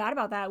made me feel bad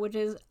about that, which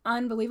is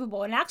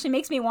unbelievable. And it actually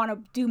makes me want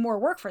to do more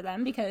work for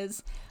them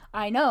because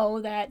I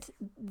know that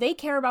they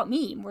care about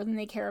me more than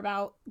they care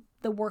about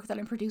the work that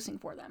I'm producing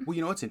for them.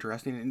 Well, what's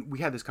interesting, and we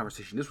had this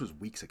conversation, this was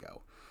weeks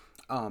ago.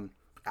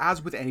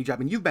 As with any job,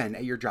 and you've been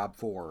at your job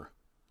for...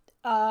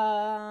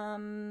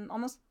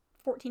 almost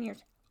 14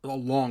 years. A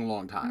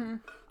long time.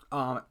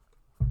 Mm-hmm.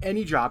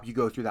 Any job you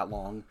go through that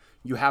long,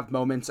 you have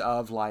moments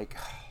of like...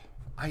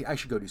 I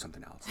should go do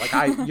something else. Like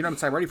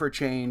I'm ready for a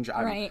change.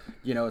 Right.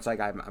 It's like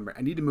I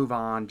need to move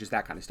on, just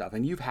that kind of stuff.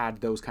 And you've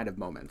had those kind of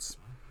moments.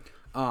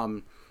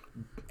 And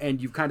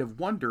you've kind of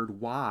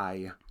wondered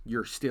why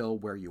you're still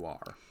where you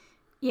are.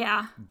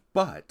 Yeah.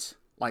 But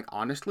like,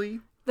 honestly,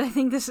 I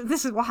think this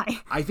is why.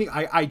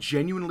 I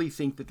genuinely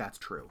think that that's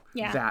true.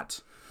 Yeah.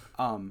 That,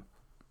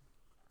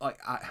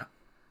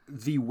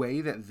 the way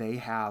that they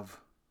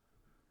have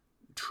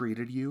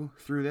treated you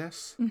through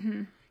this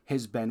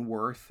has been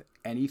worth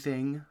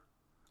anything.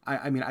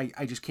 I mean,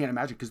 I just can't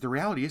imagine, because the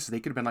reality is they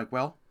could have been like,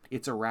 well,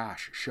 it's a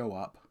rash, show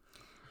up.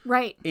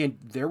 Right. And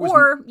there was...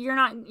 Or you're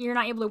not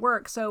able to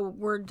work, so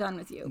we're done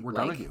with you. We're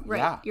done with you. Right.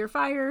 Yeah. You're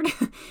fired.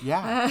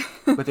 Yeah.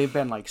 But they've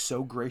been like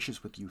so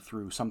gracious with you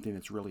through something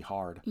that's really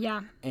hard.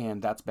 Yeah.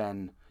 And that's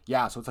been...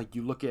 Yeah, so it's like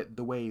you look at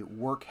the way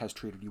work has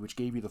treated you, which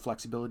gave you the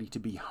flexibility to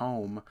be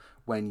home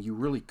when you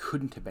really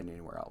couldn't have been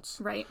anywhere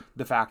else. Right.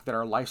 The fact that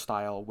our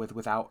lifestyle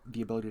without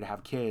the ability to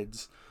have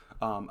kids,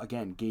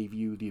 again, gave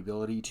you the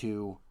ability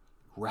to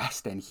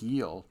rest and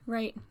heal.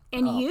 Right.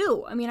 And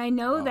I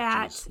know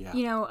that,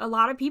 a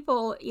lot of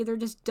people either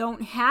just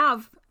don't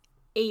have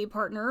a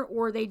partner,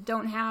 or they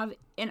don't have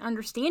an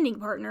understanding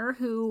partner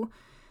who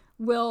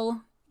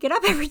will get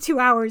up every 2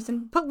 hours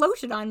and put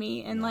lotion on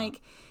me. And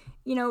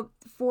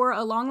for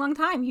a long, long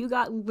time, you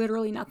got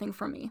literally nothing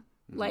from me.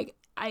 Mm-hmm. Like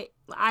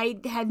I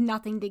had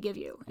nothing to give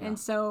you. Yeah. And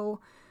so,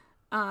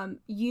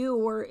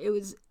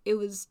 it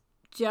was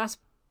just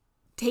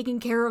taking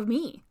care of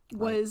me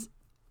was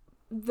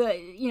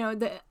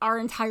our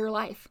entire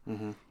life.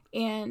 Mm-hmm.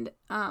 And,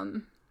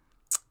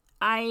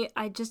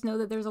 I just know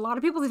that there's a lot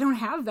of people that don't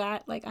have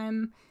that. Like,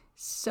 I'm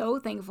so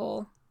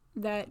thankful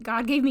that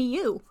God gave me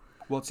you.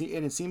 Well,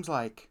 and it seems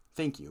like,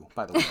 thank you,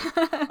 by the way.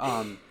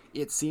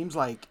 It seems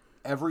like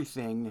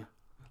everything,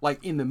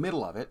 like in the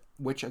middle of it,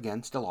 which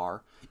again still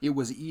are, it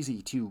was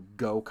easy to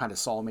go kind of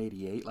Psalm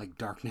 88, like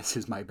darkness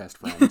is my best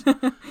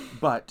friend.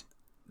 But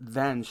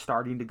then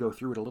starting to go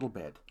through it a little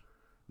bit,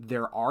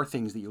 there are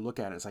things that you look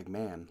at and it's like,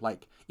 man,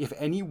 like if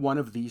any one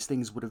of these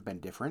things would have been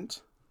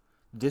different,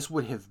 this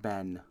could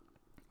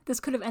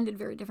have ended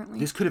very differently.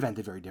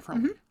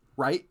 Mm-hmm.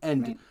 Right?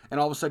 And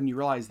all of a sudden you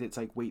realize that it's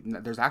like, wait,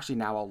 there's actually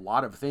now a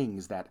lot of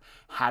things that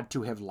had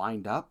to have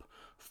lined up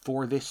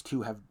for this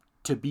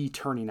to be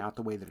turning out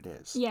the way that it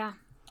is. Yeah.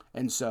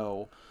 And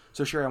so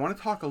Sherry, I want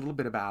to talk a little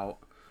bit about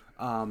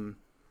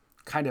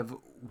kind of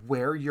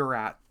where you're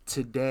at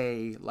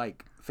today,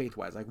 like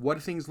faith-wise. Like, what do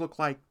things look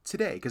like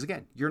today? Because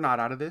again, you're not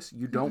out of this.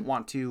 You don't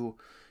want to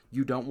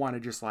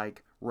just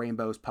like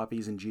rainbows,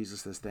 puppies, and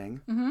Jesus this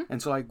thing. Mm-hmm.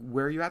 And so like,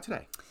 where are you at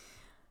today?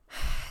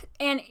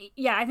 And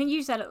yeah, I think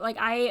you said it. Like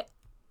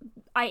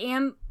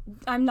I'm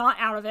not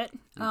out of it.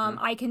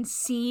 I can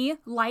see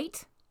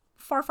light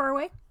far, far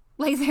away.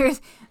 Like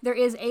there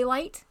is a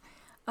light.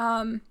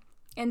 And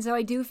so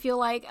I do feel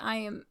like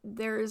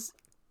there's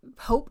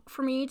hope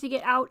for me to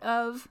get out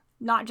of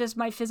not just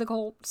my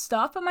physical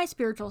stuff, but my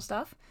spiritual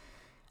stuff.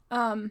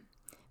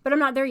 But I'm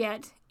not there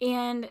yet.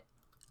 And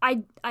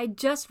I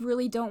just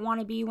really don't want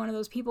to be one of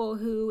those people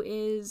who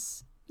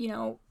is,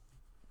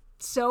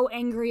 so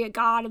angry at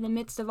God in the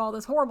midst of all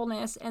this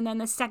horribleness. And then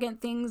the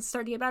second things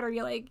start to get better,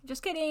 you're like,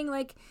 just kidding.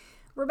 Like,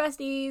 we're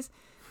besties.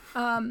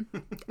 I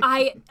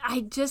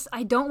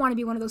don't want to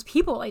be one of those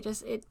people.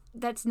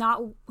 That's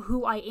not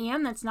who I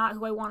am. That's not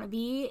who I want to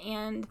be.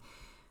 And,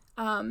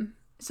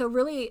 so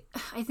really,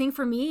 I think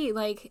for me,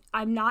 like,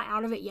 I'm not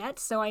out of it yet.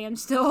 So I am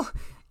still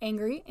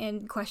angry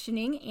and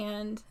questioning.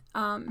 And,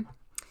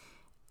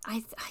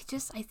 I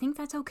think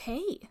that's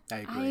okay. I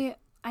agree.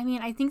 I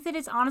mean, I think that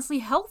it's honestly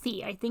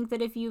healthy. I think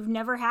that if you've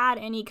never had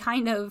any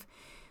kind of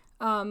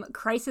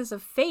crisis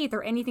of faith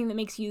or anything that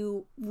makes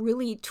you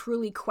really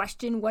truly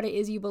question what it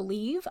is you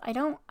believe, I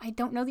don't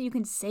know that you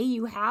can say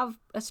you have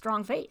a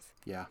strong faith.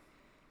 Yeah.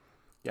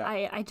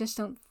 I just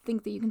don't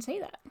think that you can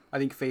say that. I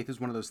think faith is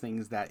one of those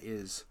things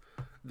there's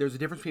a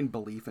difference between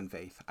belief and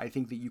faith. I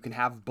think that you can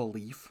have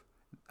belief.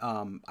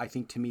 I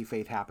think to me,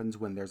 faith happens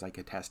when there's like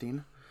a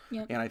testing.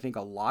 Yep. And I think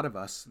a lot of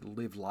us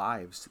live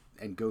lives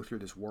and go through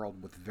this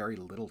world with very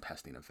little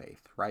testing of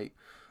faith, right?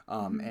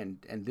 And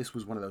this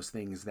was one of those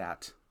things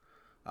that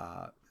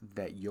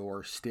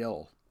you're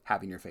still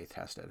having your faith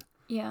tested.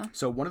 Yeah.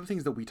 So one of the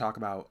things that we talk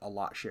about a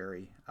lot,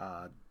 Sherry,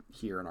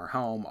 here in our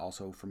home,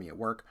 also for me at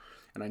work,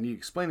 and I need to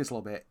explain this a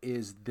little bit,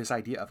 is this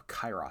idea of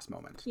kairos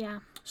moment. Yeah.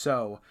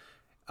 So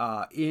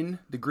in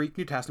the Greek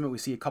New Testament, we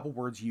see a couple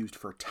words used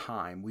for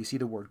time. We see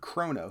the word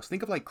chronos.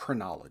 Think of like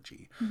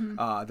chronology.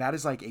 That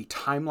is like a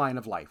timeline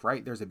of life,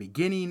 right? There's a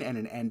beginning and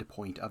an end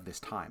point of this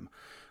time.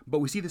 But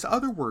we see this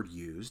other word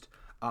used,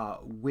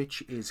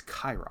 which is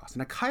kairos.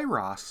 And a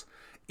kairos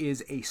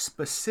is a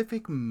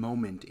specific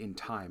moment in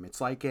time.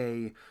 It's like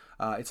an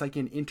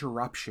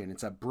interruption.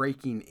 It's a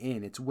breaking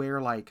in. It's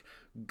where like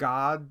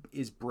God's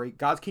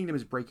kingdom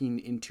is breaking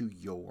into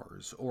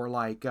yours, or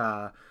like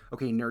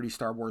nerdy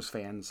Star Wars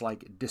fans,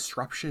 like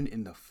disruption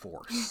in the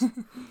Force,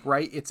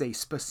 right? It's a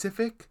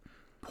specific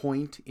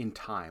point in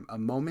time, a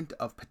moment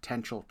of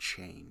potential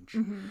change.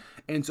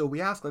 And so we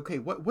ask, okay,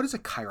 what is a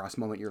kairos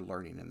moment you're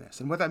learning in this?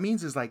 And what that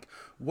means is like,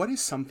 what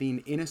is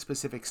something in a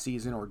specific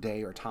season or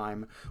day or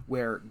time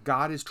where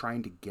God is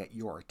trying to get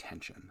your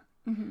attention?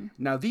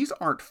 Now, these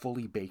aren't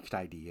fully baked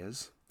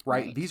ideas,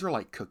 right? These are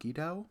like cookie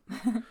dough.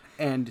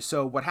 And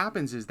so what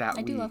happens is that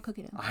I do love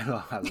cookie dough. I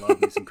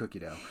love me some cookie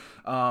dough.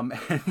 And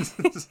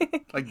it's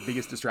like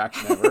biggest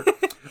distraction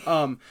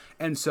ever.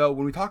 And so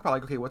when we talk about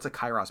like, okay, what's a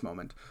kairos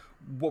moment?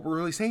 What we're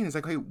really saying is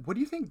like, okay, what do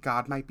you think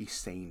God might be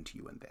saying to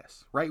you in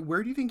this, right?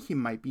 Where do you think he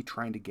might be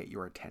trying to get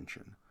your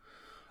attention?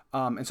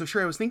 And so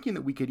Sherry, I was thinking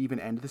that we could even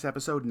end this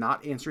episode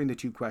not answering the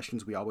two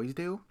questions we always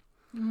do,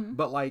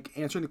 but like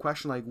answering the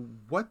question, like,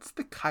 what's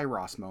the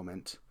kairos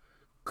moment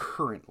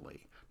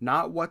currently?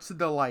 Not what's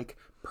the like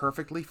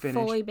perfectly finished,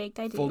 fully baked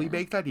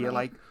idea.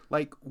 Right.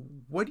 Like,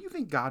 what do you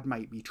think God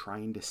might be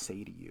trying to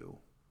say to you?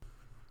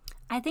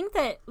 I think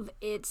that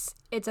it's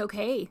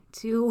okay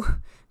to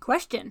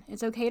question.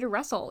 It's okay to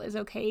wrestle. It's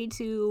okay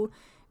to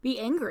be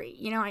angry.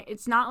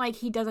 It's not like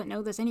he doesn't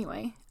know this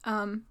anyway.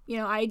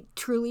 I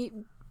truly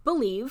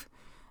believe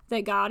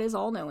that God is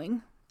all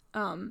knowing.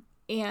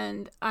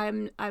 And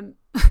I'm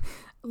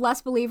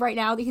less believe right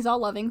now that he's all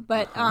loving,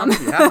 but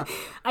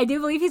I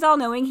do believe he's all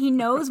knowing. He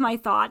knows my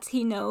thoughts.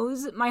 He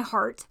knows my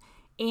heart.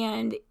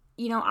 And,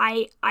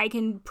 I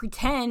can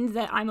pretend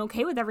that I'm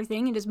okay with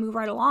everything and just move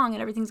right along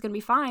and everything's going to be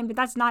fine, but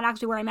that's not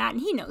actually where I'm at,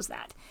 and he knows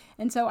that.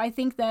 And so I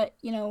think that,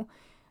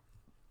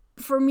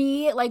 for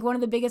me, like one of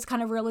the biggest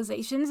kind of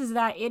realizations is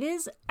that it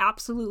is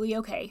absolutely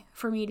okay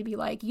for me to be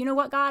like, you know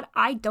what, God,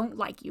 I don't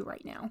like you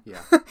right now.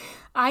 Yeah.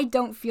 I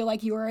don't feel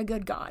like you are a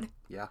good God.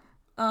 Yeah.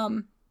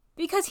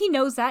 Because he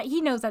knows that.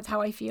 He knows that's how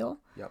I feel.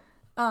 Yep.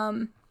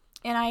 And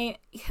I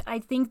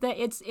think that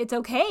it's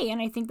okay, and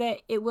I think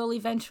that it will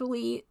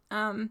eventually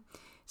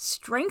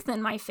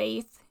strengthen my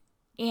faith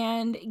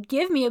and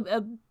give me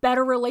a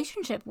better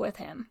relationship with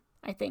him,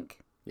 I think.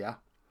 Yeah.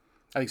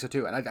 I think so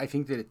too. And I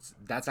think that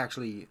that's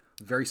actually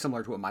very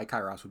similar to what my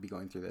kairos would be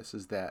going through this,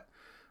 is that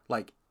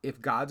like,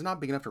 if God's not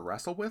big enough to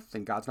wrestle with,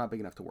 then God's not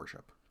big enough to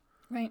worship.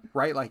 Right.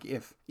 Right? Like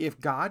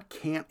if God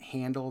can't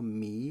handle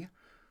me,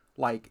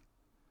 like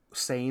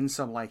saying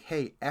some like,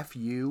 hey, F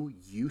you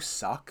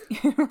suck.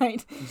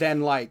 Right.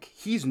 Then like,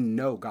 he's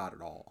no God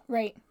at all.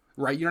 Right.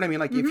 Right? You know what I mean?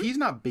 Like if he's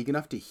not big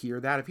enough to hear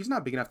that, if he's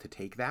not big enough to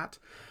take that,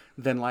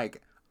 then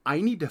like, I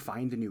need to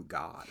find a new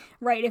God.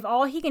 Right. If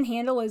all he can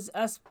handle is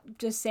us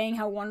just saying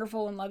how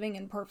wonderful and loving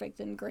and perfect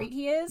and great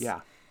he is.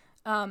 Yeah.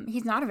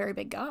 He's not a very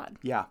big God.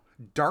 Yeah.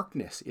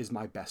 Darkness is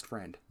my best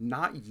friend,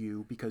 not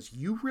you, because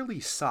you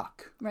really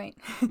suck. Right.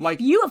 Like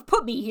you have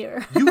put me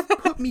here. You've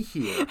put me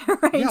here.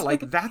 Right. Yeah,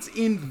 like that's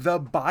in the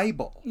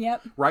Bible.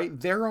 Yep. Right?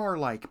 There are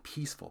like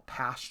peaceful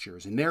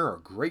pastures, and there are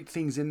great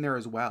things in there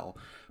as well.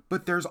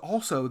 But there's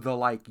also the,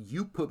 like,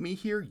 you put me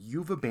here,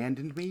 you've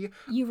abandoned me.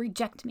 You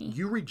reject me.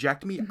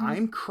 Mm-hmm.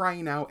 I'm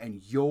crying out and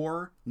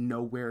you're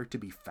nowhere to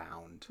be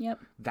found.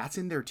 Yep. That's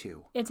in there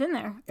too. It's in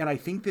there. And I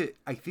think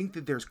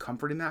that there's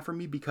comfort in that for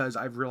me, because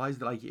I've realized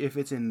that, like, if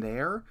it's in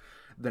there,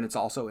 then it's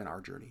also in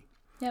our journey.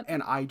 Yep.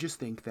 And I just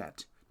think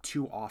that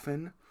too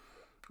often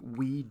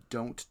we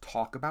don't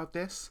talk about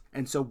this.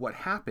 And so what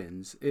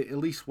happens, at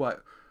least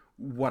what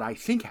I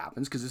think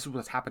happens, because this is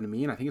what's happened to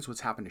me, and I think it's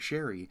what's happened to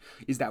Sherry,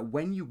 is that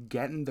when you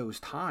get in those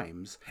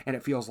times and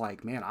it feels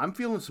like, man, I'm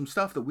feeling some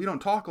stuff that we don't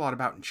talk a lot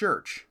about in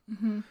church.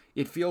 Mm-hmm.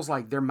 It feels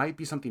like there might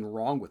be something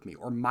wrong with me,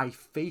 or my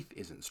faith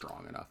isn't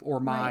strong enough, or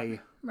my,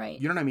 right.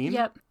 You know what I mean?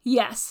 Yep.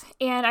 Yes.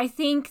 And I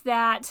think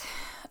that,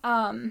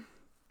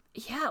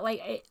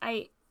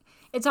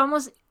 it's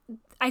almost,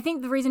 I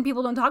think the reason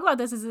people don't talk about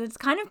this is that it's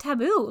kind of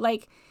taboo.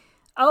 Like,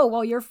 oh,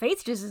 well, your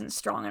faith just isn't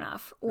strong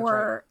enough,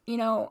 or, you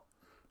know,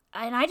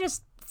 and I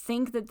just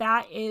think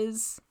that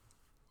is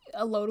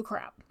a load of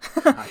crap.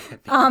 I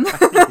think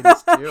it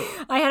is too.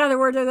 I had other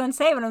words I was going to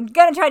say, but I'm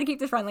going to try to keep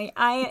this friendly.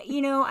 I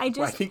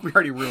think we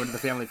already ruined the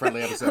family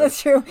friendly episode.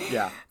 That's true.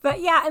 Yeah.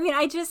 But yeah, I mean,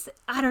 I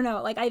don't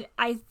know. Like,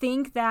 I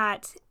think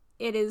that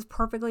it is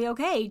perfectly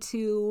okay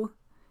to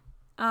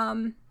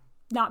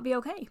not be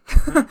okay.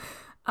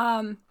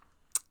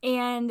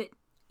 And,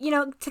 you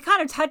know, to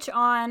kind of touch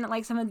on,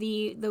 like, some of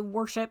the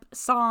worship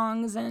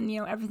songs and, you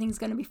know, everything's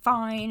going to be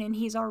fine and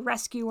he's our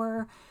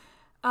rescuer,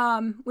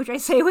 which I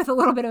say with a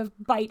little bit of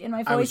bite in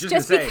my voice,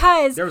 just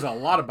because there was a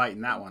lot of bite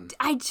in that one.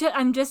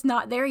 I'm just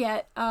not there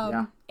yet.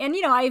 And,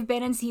 you know, I've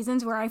been in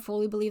seasons where I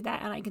fully believe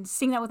that and I can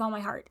sing that with all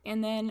my heart.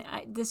 And then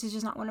this is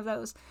just not one of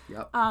those.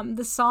 Yep.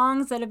 The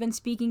songs that have been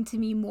speaking to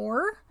me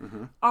more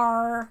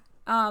are,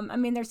 I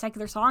mean, they're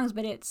secular songs,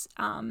 but it's,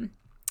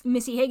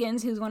 Missy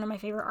Higgins, who's one of my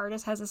favorite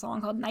artists, has a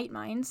song called Night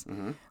Minds,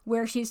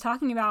 where she's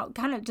talking about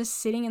kind of just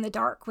sitting in the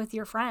dark with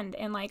your friend.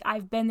 And, like,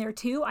 I've been there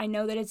too. I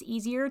know that it's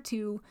easier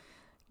to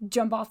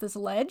jump off this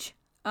ledge,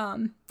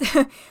 but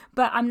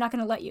I'm not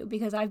going to let you,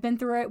 because I've been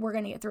through it. We're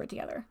going to get through it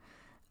together.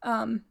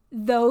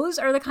 Those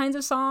are the kinds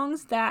of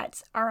songs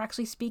that are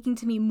actually speaking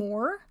to me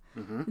more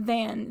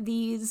than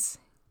these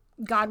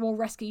God will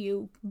rescue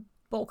you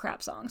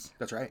bullcrap songs.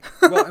 That's right.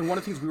 Well, and one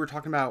of the things we were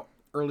talking about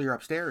earlier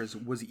upstairs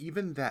was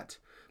even that,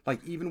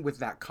 like, even with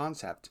that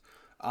concept,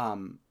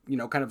 you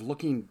know, kind of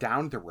looking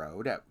down the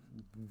road at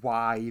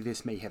why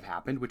this may have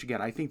happened, which,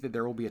 again, I think that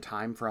there will be a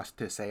time for us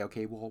to say,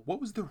 okay, well,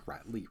 what was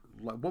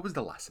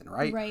the lesson,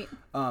 right? Right.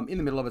 In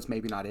the middle of it's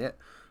maybe not it.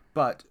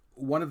 But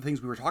one of the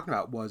things we were talking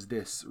about was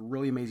this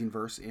really amazing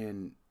verse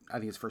in, I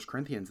think it's 1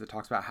 Corinthians, that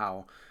talks about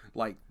how,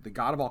 like, the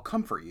God of all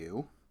comfort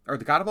you, or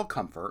the God of all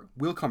comfort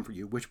will comfort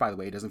you, which, by the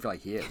way, doesn't feel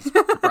like he is,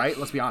 right?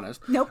 Let's be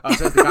honest. Nope. It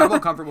says the God of all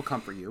comfort will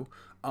comfort you.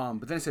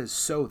 But then it says,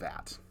 so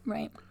that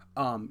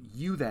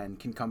you then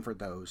can comfort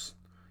those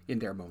in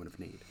their moment of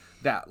need.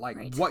 That,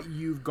 like, what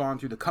you've gone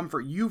through, the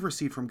comfort you've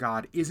received from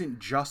God isn't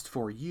just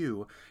for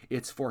you,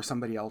 it's for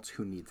somebody else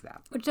who needs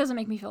that. Which doesn't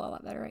make me feel a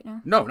lot better right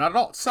now. No, not at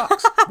all. It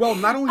sucks. Well,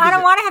 not only I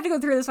don't want to have to go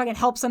through this so I can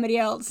help somebody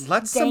else.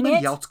 Let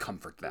somebody else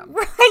comfort them.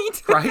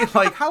 Right? Right?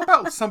 Like, how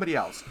about somebody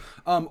else?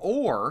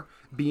 Or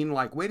being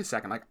like, wait a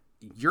second, like,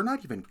 you're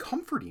not even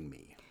comforting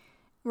me.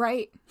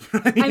 Right.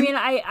 I mean,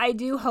 I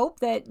do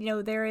hope that, you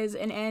know, there is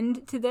an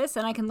end to this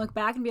and I can look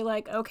back and be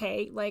like,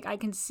 okay, like, I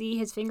can see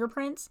his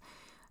fingerprints.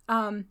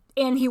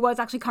 And he was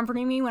actually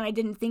comforting me when I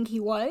didn't think he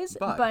was.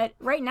 But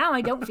right now,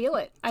 I don't feel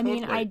it. I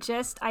mean, I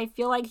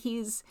feel like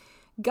he's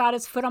got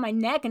his foot on my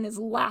neck and is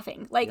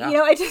laughing. Like, you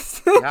know, I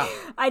just,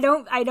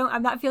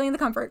 I'm not feeling the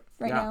comfort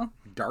right now.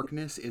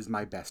 Darkness is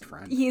my best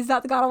friend. He's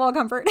not the God of all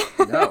comfort.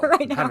 No,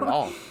 right now. Not at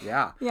all.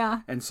 Yeah. Yeah.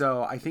 And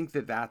so I think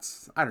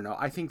that's, I don't know,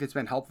 I think that's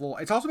been helpful.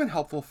 It's also been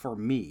helpful for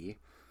me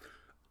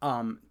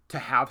to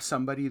have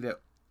somebody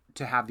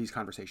to have these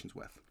conversations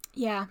with.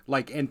 Yeah.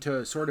 Like, and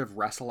to sort of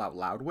wrestle out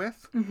loud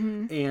with,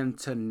 and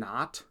to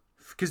not,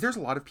 because there's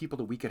a lot of people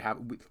that we could have,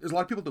 there's a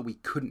lot of people that we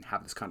couldn't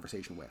have this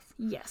conversation with.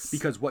 Yes.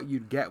 Because what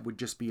you'd get would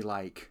just be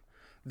like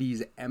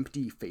these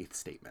empty faith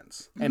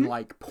statements and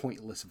like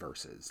pointless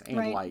verses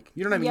and like,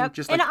 you know what I mean? Yep.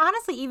 Just and like,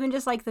 honestly, even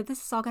just like that,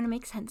 this is all going to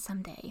make sense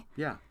someday.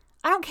 Yeah.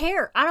 I don't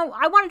care. I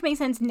want it to make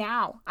sense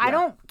now. Yeah. I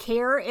don't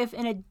care if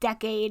in a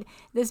decade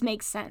this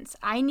makes sense.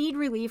 I need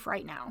relief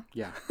right now.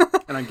 Yeah.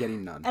 And I'm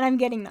getting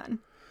none.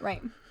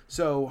 Right.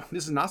 So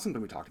this is not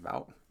something we talked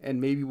about, and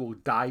maybe we'll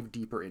dive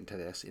deeper into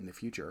this in the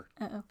future.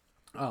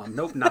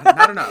 Nope,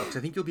 not enough. So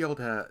I think you'll be able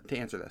to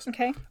answer this.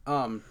 Okay.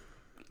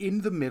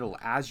 In the middle,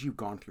 as you've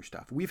gone through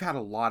stuff, we've had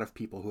a lot of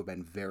people who have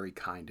been very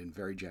kind and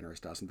very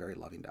generous to us and very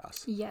loving to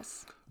us.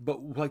 Yes.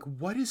 But, like,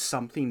 what is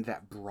something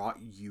that brought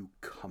you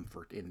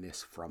comfort in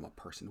this from a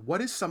person?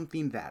 What is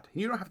something that,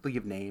 you don't have to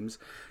give names,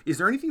 is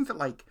there anything that,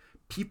 like,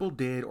 people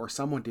did or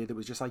someone did that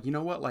was just like, you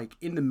know what, like,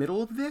 in the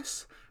middle of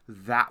this,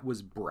 that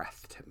was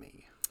breath to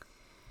me?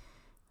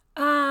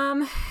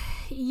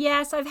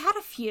 Yes, I've had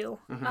a few.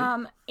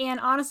 And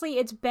honestly,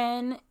 it's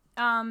been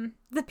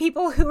the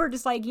people who are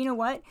just like, you know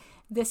what,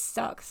 this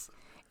sucks,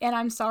 and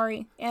I'm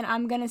sorry, and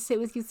I'm gonna sit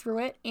with you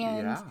through it,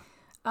 and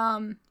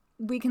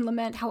we can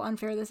lament how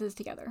unfair this is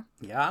together.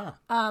 Yeah.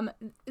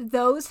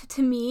 Those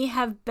to me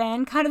have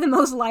been kind of the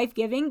most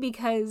life-giving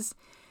because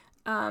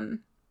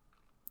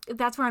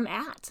that's where I'm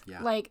at.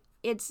 Yeah. Like,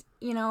 it's,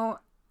 you know,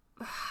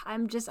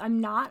 I'm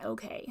not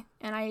okay.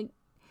 And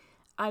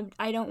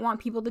I don't want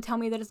people to tell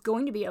me that it's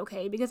going to be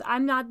okay because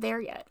I'm not there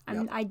yet.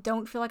 I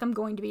don't feel like I'm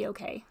going to be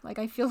okay. Like,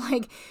 I feel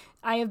like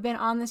I have been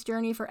on this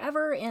journey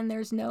forever and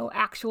there's no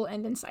actual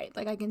end in sight.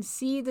 Like, I can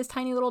see this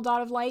tiny little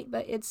dot of light,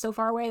 but it's so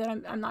far away that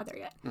I'm not there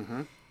yet.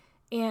 Mm-hmm.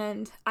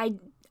 And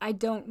I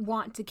don't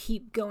want to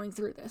keep going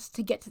through this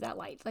to get to that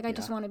light. Like, I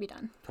just want to be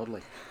done.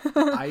 Totally.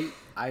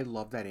 I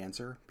love that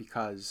answer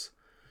because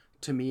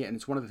to me, and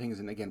it's one of the things,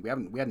 and again,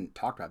 we hadn't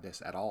talked about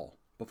this at all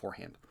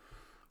beforehand.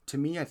 To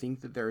me, I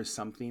think that there is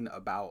something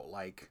about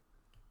like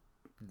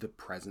the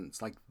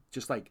presence, like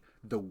just like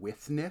the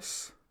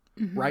withness,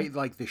 right?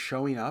 Like the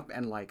showing up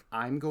and like,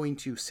 I'm going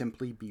to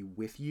simply be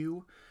with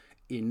you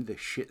in the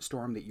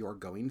shitstorm that you're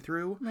going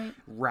through, right,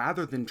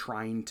 rather than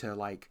trying to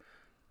like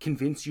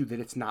convince you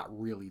that it's not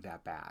really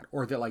that bad,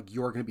 or that like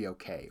you're going to be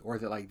okay, or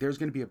that like there's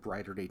going to be a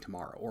brighter day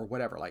tomorrow, or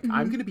whatever. Like,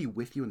 I'm going to be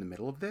with you in the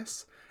middle of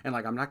this, and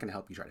like, I'm not going to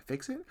help you try to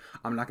fix it.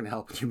 I'm not going to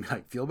help you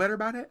like feel better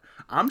about it.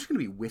 I'm just going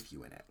to be with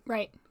you in it.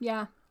 Right.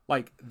 Yeah.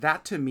 Like,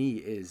 that to me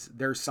is,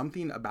 there's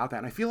something about that.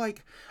 And I feel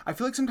like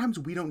sometimes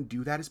we don't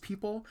do that as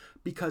people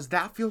because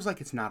that feels like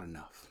it's not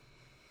enough.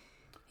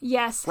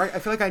 Yes. Right? I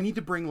feel like I need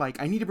to bring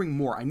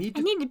more. I need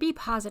to be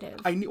positive.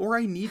 I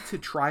need to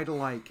try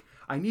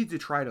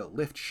to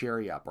lift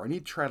Sherry up, or I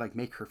need to try to like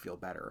make her feel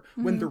better.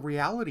 When the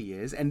reality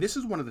is, and this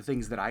is one of the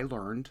things that I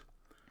learned,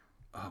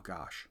 oh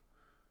gosh,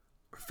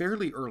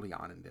 fairly early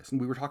on in this, and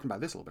we were talking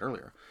about this a little bit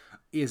earlier,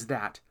 is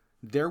that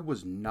there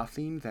was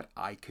nothing that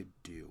I could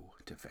do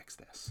to fix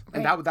this.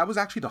 Right. And that was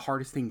actually the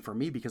hardest thing for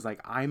me because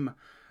like I'm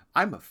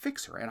a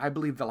fixer, and I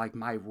believe that like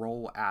my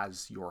role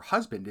as your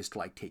husband is to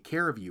like take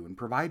care of you and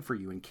provide for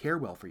you and care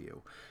well for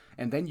you.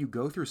 And then you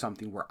go through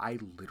something where I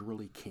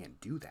literally can't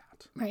do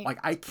that. Right. Like,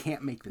 I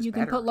can't make this better.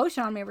 You can put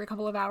lotion on me every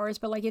couple of hours,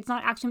 but like, it's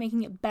not actually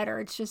making it better.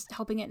 It's just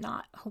helping it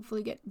not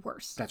hopefully get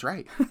worse. That's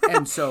right.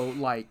 And so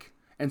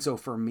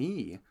for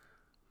me,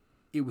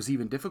 it was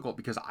even difficult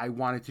because I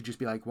wanted to just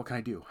be like, what can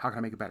I do? How can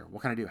I make it better?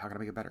 What can I do? How can I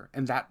make it better?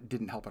 And that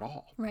didn't help at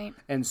all. Right.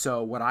 And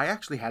so what I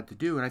actually had to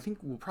do, and I think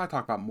we'll probably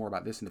talk about more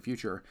about this in the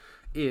future,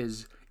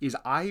 is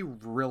I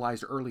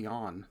realized early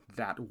on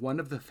that one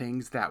of the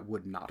things that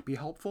would not be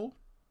helpful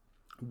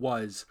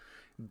was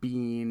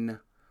being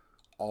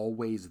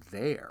always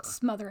there.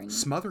 Smothering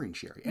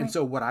Sherry. Right. And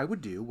so what I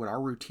would do, what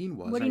our routine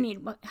was... What do you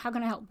need? How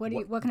can I help?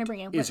 What can I bring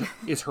in?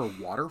 Is her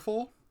water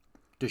full?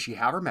 Does she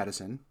have her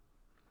medicine?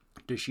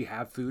 Does she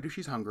have food if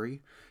she's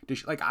hungry?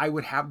 I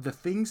would have the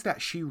things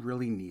that she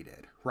really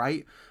needed,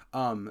 right?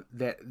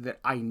 That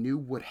I knew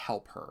would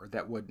help her,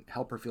 that would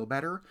help her feel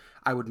better.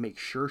 I would make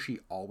sure she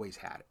always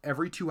had.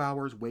 Every 2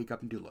 hours, wake up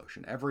and do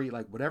lotion.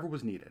 Whatever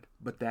was needed.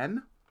 But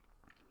then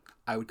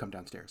I would come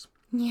downstairs.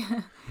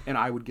 Yeah. And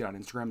I would get on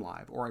Instagram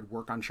Live, or I'd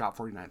work on Shop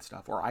 49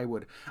 stuff, or I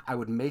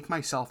would make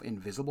myself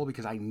invisible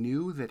because I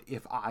knew that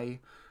if I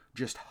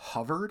just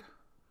hovered,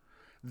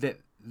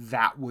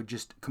 that would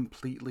just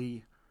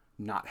completely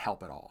not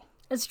help at all.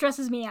 It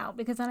stresses me out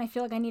because then I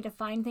feel like I need to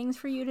find things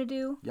for you to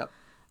do. Yep.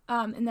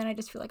 And then I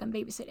just feel like I'm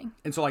babysitting.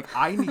 And so like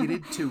I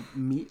needed to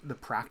meet the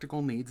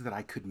practical needs that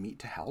I could meet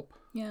to help.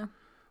 Yeah.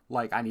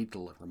 Like, I need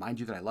to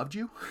remind you that I loved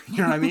you. You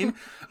know what I mean?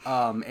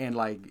 And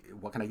like,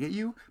 what can I get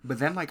you? But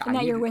then like, and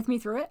that you're with me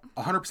through it.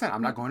 100%.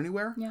 I'm not going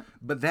anywhere. Yeah.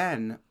 But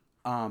then,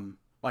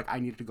 like, I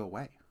needed to go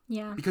away.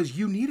 Yeah. Because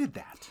you needed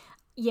that.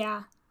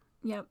 Yeah.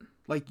 Yep.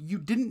 Like, you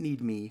didn't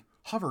need me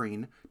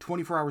hovering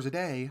 24 hours a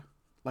day.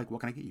 Like, what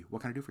can I get you?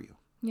 What can I do for you?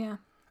 Yeah.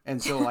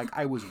 And so like,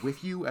 I was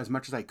with you as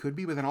much as I could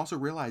be, but then also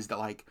realized that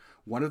like,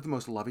 one of the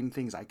most loving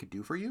things I could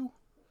do for you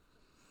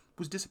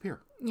was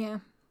disappear. Yeah.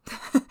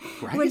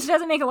 Right? Which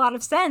doesn't make a lot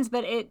of sense,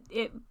 but it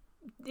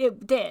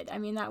did. I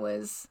mean, that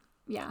was,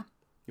 yeah.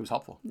 It was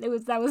helpful.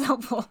 That was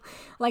helpful.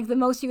 Like, the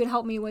most you could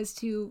help me was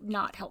to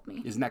not help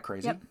me. Isn't that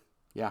crazy? Yep.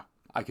 Yeah.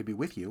 I could be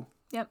with you.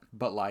 Yep.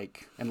 But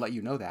like, and let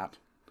you know that,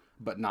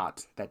 but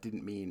that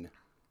didn't mean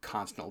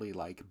constantly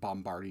like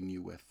bombarding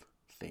you with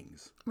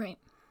things. Right.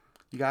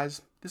 You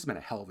guys, this has been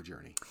a hell of a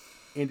journey.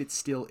 And it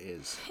still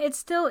is. It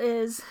still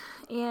is.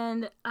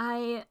 And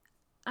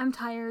I'm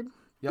tired.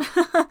 Yep.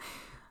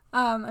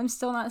 I'm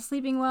still not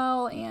sleeping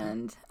well,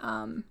 and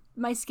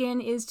my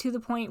skin is to the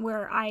point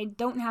where I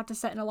don't have to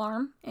set an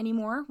alarm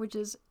anymore, which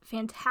is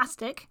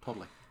fantastic.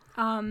 Totally.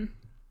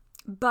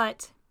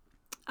 But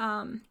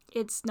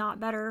it's not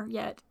better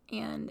yet,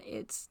 and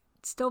it's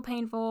still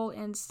painful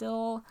and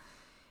still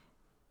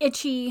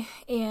itchy,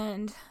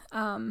 and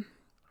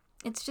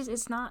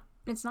it's not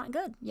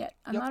good yet.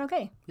 I'm not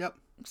okay. Yep.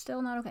 I'm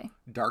still not okay.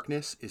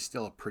 Darkness is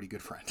still a pretty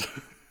good friend.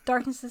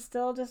 Darkness is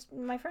still just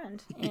my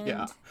friend. And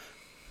yeah.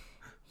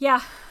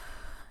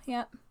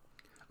 Yeah.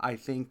 I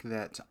think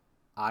that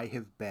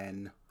I've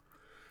been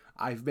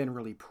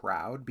really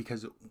proud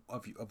because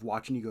of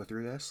watching you go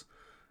through this,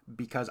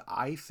 because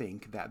I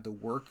think that the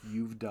work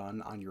you've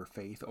done on your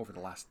faith over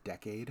the last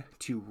decade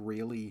to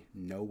really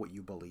know what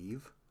you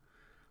believe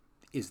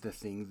is the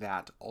thing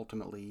that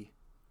ultimately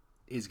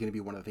is going to be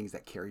one of the things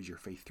that carries your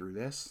faith through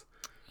this.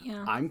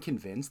 Yeah. I'm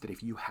convinced that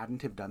if you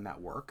hadn't have done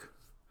that work,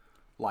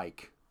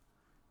 like,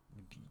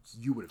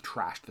 you would have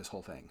trashed this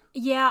whole thing.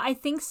 Yeah, I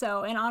think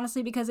so. And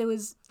honestly, because it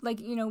was like,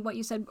 what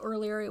you said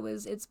earlier,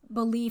 it's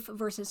belief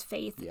versus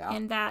faith. Yeah.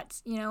 And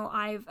that,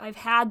 I've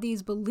had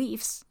these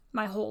beliefs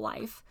my whole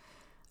life,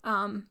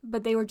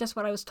 but they were just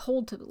what I was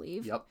told to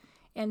believe. Yep.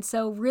 And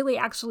so really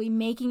actually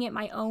making it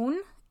my own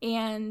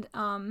and,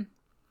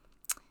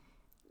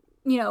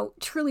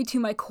 truly to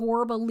my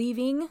core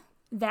believing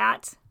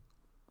that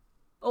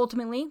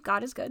ultimately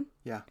God is good.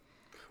 Yeah.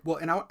 Well,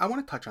 and I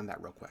want to touch on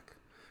that real quick.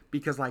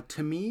 Because, like,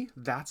 to me,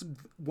 that's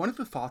one of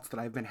the thoughts that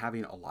I've been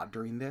having a lot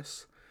during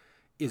this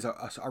is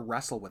a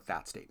wrestle with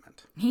that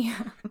statement.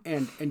 Yeah.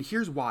 And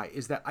here's why,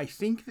 is that I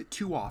think that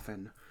too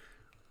often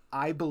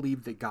I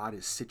believe that God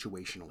is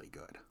situationally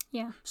good.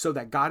 Yeah. So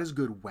that God is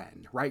good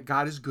when, right?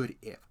 God is good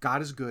if.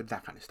 God is good,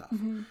 that kind of stuff.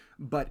 Mm-hmm.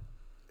 But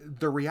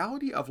the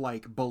reality of,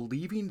 like,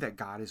 believing that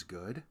God is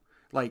good,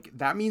 like,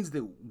 that means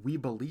that we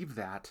believe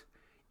that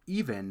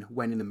even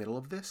when in the middle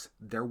of this,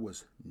 there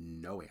was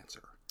no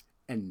answer.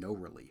 And no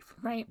relief.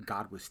 Right.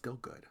 God was still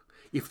good.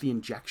 If the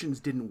injections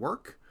didn't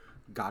work,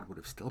 God would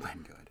have still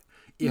been good.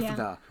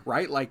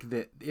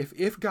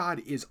 If God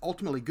is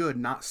ultimately good,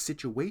 not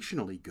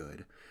situationally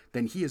good,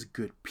 then he is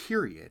good,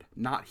 period.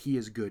 Not he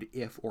is good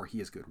if or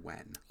he is good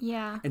when.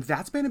 Yeah. And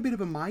that's been a bit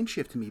of a mind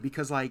shift to me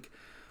because, like,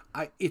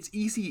 it's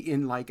easy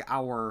in, like,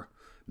 our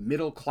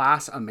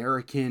middle-class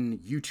American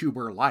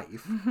YouTuber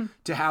life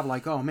to have,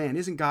 like, oh man,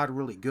 isn't God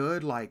really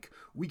good? Like,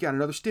 we got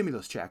another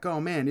stimulus check.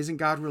 Oh man, isn't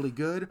God really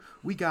good?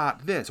 We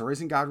got this. Or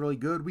isn't God really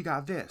good? We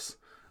got this.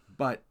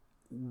 But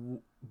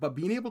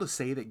being able to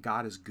say that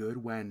God is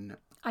good when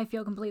I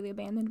feel completely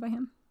abandoned by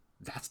him.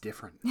 That's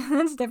different.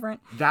 That's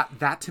different.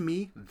 That to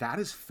me, that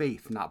is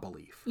faith, not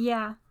belief.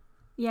 Yeah.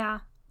 Yeah.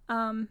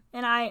 And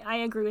I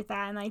agree with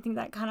that. And I think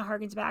that kind of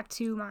harkens back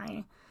to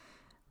my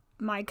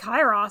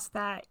Kairos,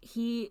 that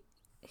he's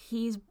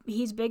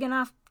big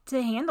enough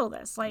to handle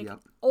this. Like,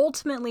 yep.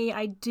 Ultimately,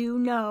 I do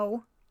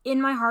know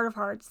in my heart of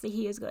hearts that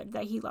he is good,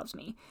 that he loves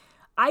me.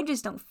 I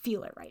just don't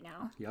feel it right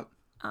now. Yep.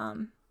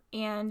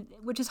 And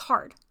which is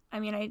hard. I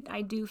mean,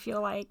 I do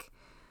feel like,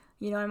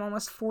 I'm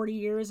almost 40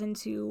 years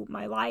into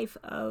my life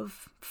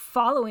of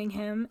following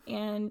him,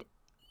 and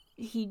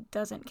he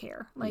doesn't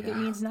care. Like, It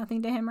means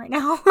nothing to him right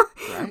now,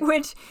 right.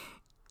 Which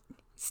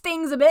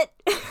stings a bit.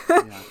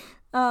 Yeah.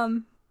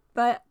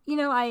 But,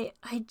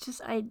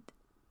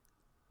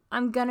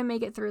 I'm going to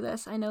make it through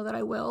this. I know that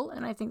I will,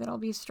 and I think that I'll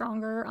be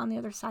stronger on the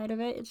other side of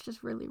it. It's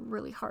just really,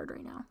 really hard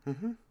right now.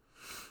 Mm-hmm.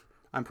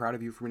 I'm proud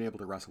of you for being able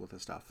to wrestle with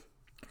this stuff.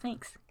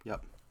 Thanks.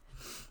 Yep.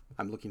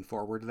 I'm looking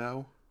forward,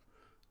 though,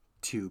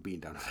 to being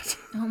done with it.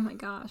 Oh, my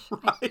gosh.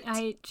 Right?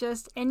 I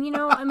just, and,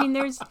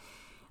 there's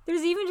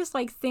even just,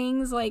 like,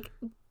 things, like,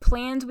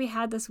 plans we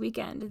had this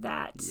weekend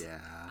that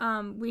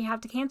we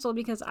have to cancel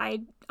because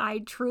I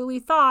truly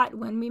thought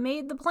when we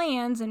made the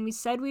plans and we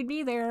said we'd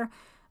be there,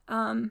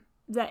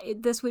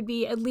 that this would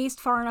be at least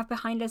far enough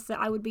behind us that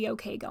I would be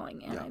okay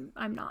going, and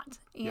I'm not.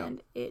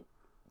 And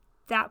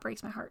that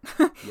breaks my heart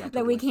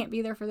that we can't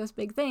be there for this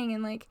big thing.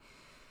 And, like,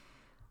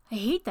 I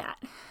hate that.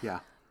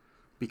 Yeah.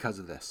 Because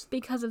of this.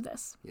 Because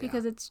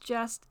it's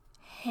just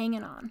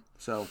hanging on.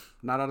 So,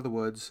 not out of the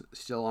woods,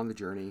 still on the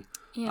journey.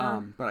 Yeah.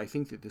 But I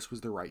think that this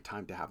was the right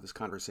time to have this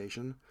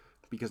conversation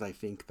because I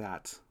think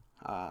that,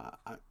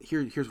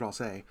 here's what I'll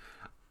say.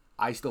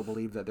 I still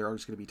believe that there are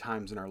just going to be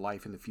times in our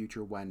life in the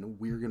future when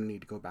we're going to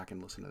need to go back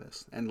and listen to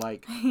this and,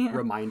 like,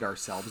 remind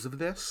ourselves of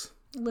this.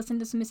 Listen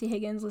to some Missy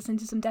Higgins, listen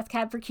to some Death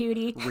Cab for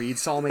Cutie. Read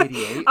Psalm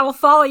 88. I will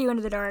follow you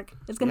into the dark.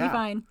 It's going to be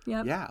fine.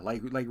 Yep. Yeah,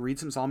 like read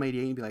some Psalm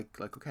 88 and be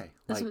like okay.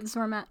 This is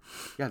where I'm at.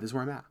 Yeah, this is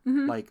where I'm at.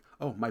 Mm-hmm. Like,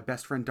 oh, my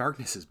best friend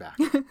Darkness is back.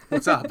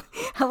 What's up?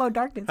 Hello,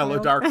 Darkness. Hello,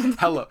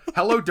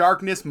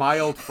 Darkness, my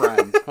old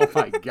friend. Oh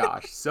my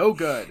gosh, so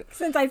good.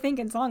 Since I think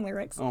in song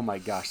lyrics. Oh my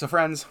gosh. So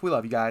friends, we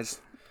love you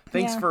guys.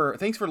 Thanks for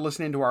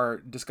listening to our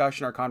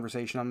discussion, our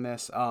conversation on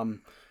this.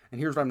 And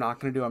here's what I'm not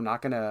going to do. I'm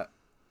not going to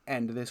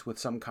end this with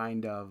some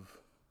kind of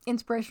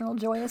inspirational,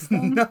 joyous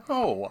thing.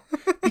 No,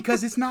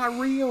 because it's not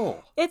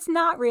real. It's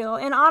not real.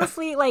 And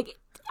honestly, like,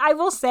 I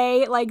will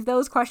say, like,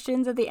 those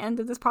questions at the end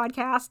of this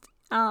podcast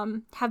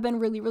have been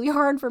really, really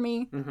hard for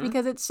me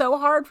because it's so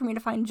hard for me to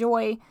find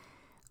joy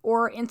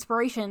or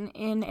inspiration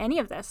in any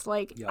of this.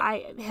 Like,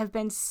 I have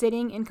been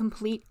sitting in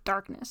complete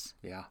darkness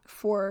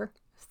for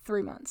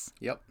 3 months.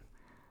 Yep.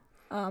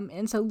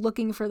 And so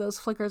looking for those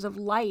flickers of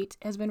light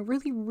has been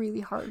really, really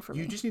hard for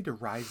me. You just need to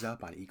rise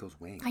up on eagle's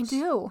wings. I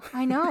do.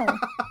 I know.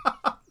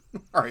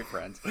 All right,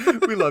 friends.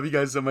 We love you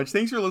guys so much.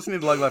 Thanks for listening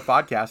to the Lug Life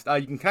Podcast.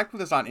 You can connect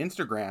with us on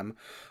Instagram,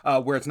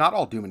 where it's not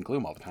all doom and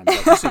gloom all the time,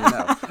 just so you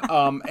know.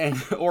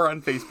 Or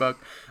on Facebook.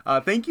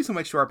 Thank you so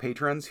much to our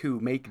patrons who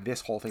make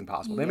this whole thing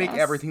possible. They make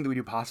everything that we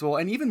do possible.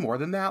 And even more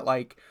than that,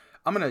 like,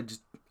 I want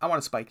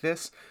to spike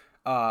this.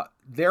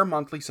 Their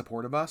monthly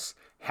support of us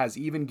has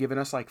even given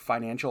us, like,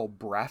 financial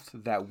breath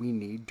that we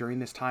need during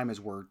this time as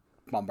we're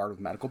bombarded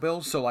with medical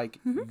bills. So like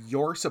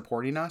your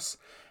supporting us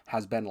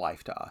has been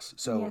life to us.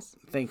 So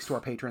thanks to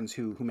our patrons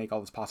who make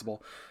all this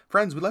possible.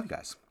 Friends, we love you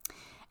guys.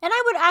 And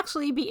I would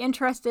actually be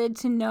interested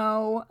to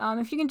know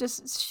if you can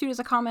just shoot us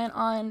a comment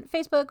on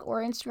Facebook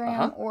or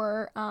Instagram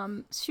or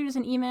shoot us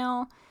an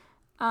email.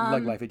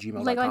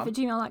 Leglife@gmail.com.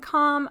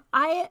 Leglife@gmail.com.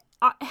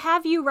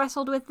 Have you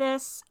wrestled with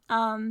this?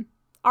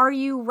 Are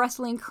you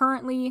wrestling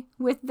currently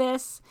with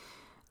this?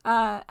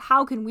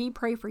 How can we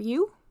pray for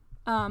you?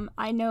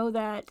 I know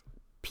that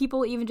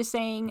people even just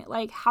saying,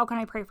 like, how can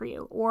I pray for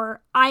you?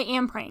 Or I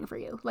am praying for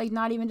you. Like,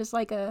 not even just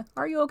like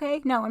are you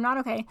okay? No, I'm not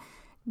okay.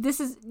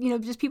 This is,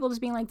 just people just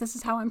being like, this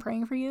is how I'm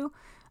praying for you,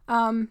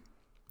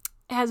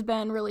 has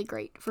been really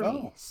great for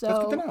me. So that's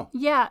good to know.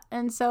 Yeah.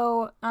 And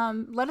so,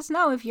 let us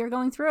know if you're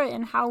going through it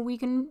and how we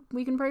can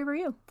pray for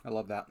you. I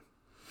love that.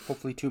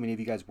 Hopefully too many of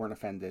you guys weren't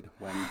offended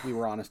when we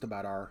were honest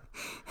about our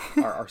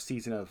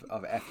season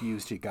of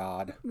FUs to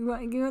God.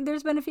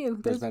 There's been a few.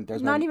 There's not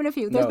been, even a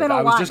few. There's been a lot.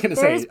 I was just going to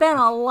say. There's been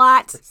a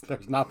lot.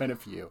 There's not been a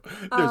few.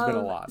 There's been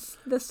a lot.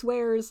 The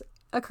swears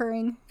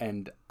occurring.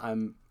 And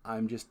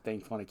I'm just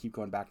thankful, and I keep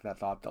going back to that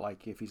thought that,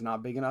 like, if he's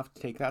not big enough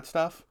to take that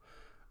stuff,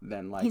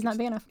 then, like, he's not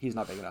big enough. He's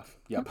not big enough.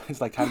 Yep.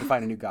 It's like time to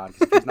find a new God.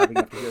 Because if he's not big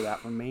enough to hear that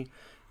from me,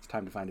 it's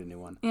time to find a new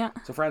one. Yeah.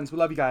 So, friends, we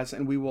love you guys,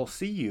 and we will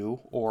see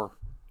you, or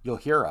you'll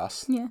hear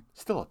us. Yeah.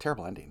 Still a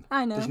terrible ending.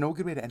 I know. There's no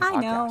good way to end a podcast.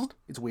 I know.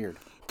 It's weird.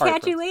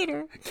 Catch you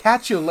later.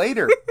 Catch you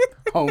later,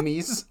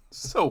 homies.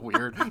 So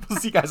weird. We'll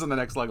see you guys on the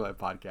next Leg Life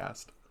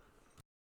podcast.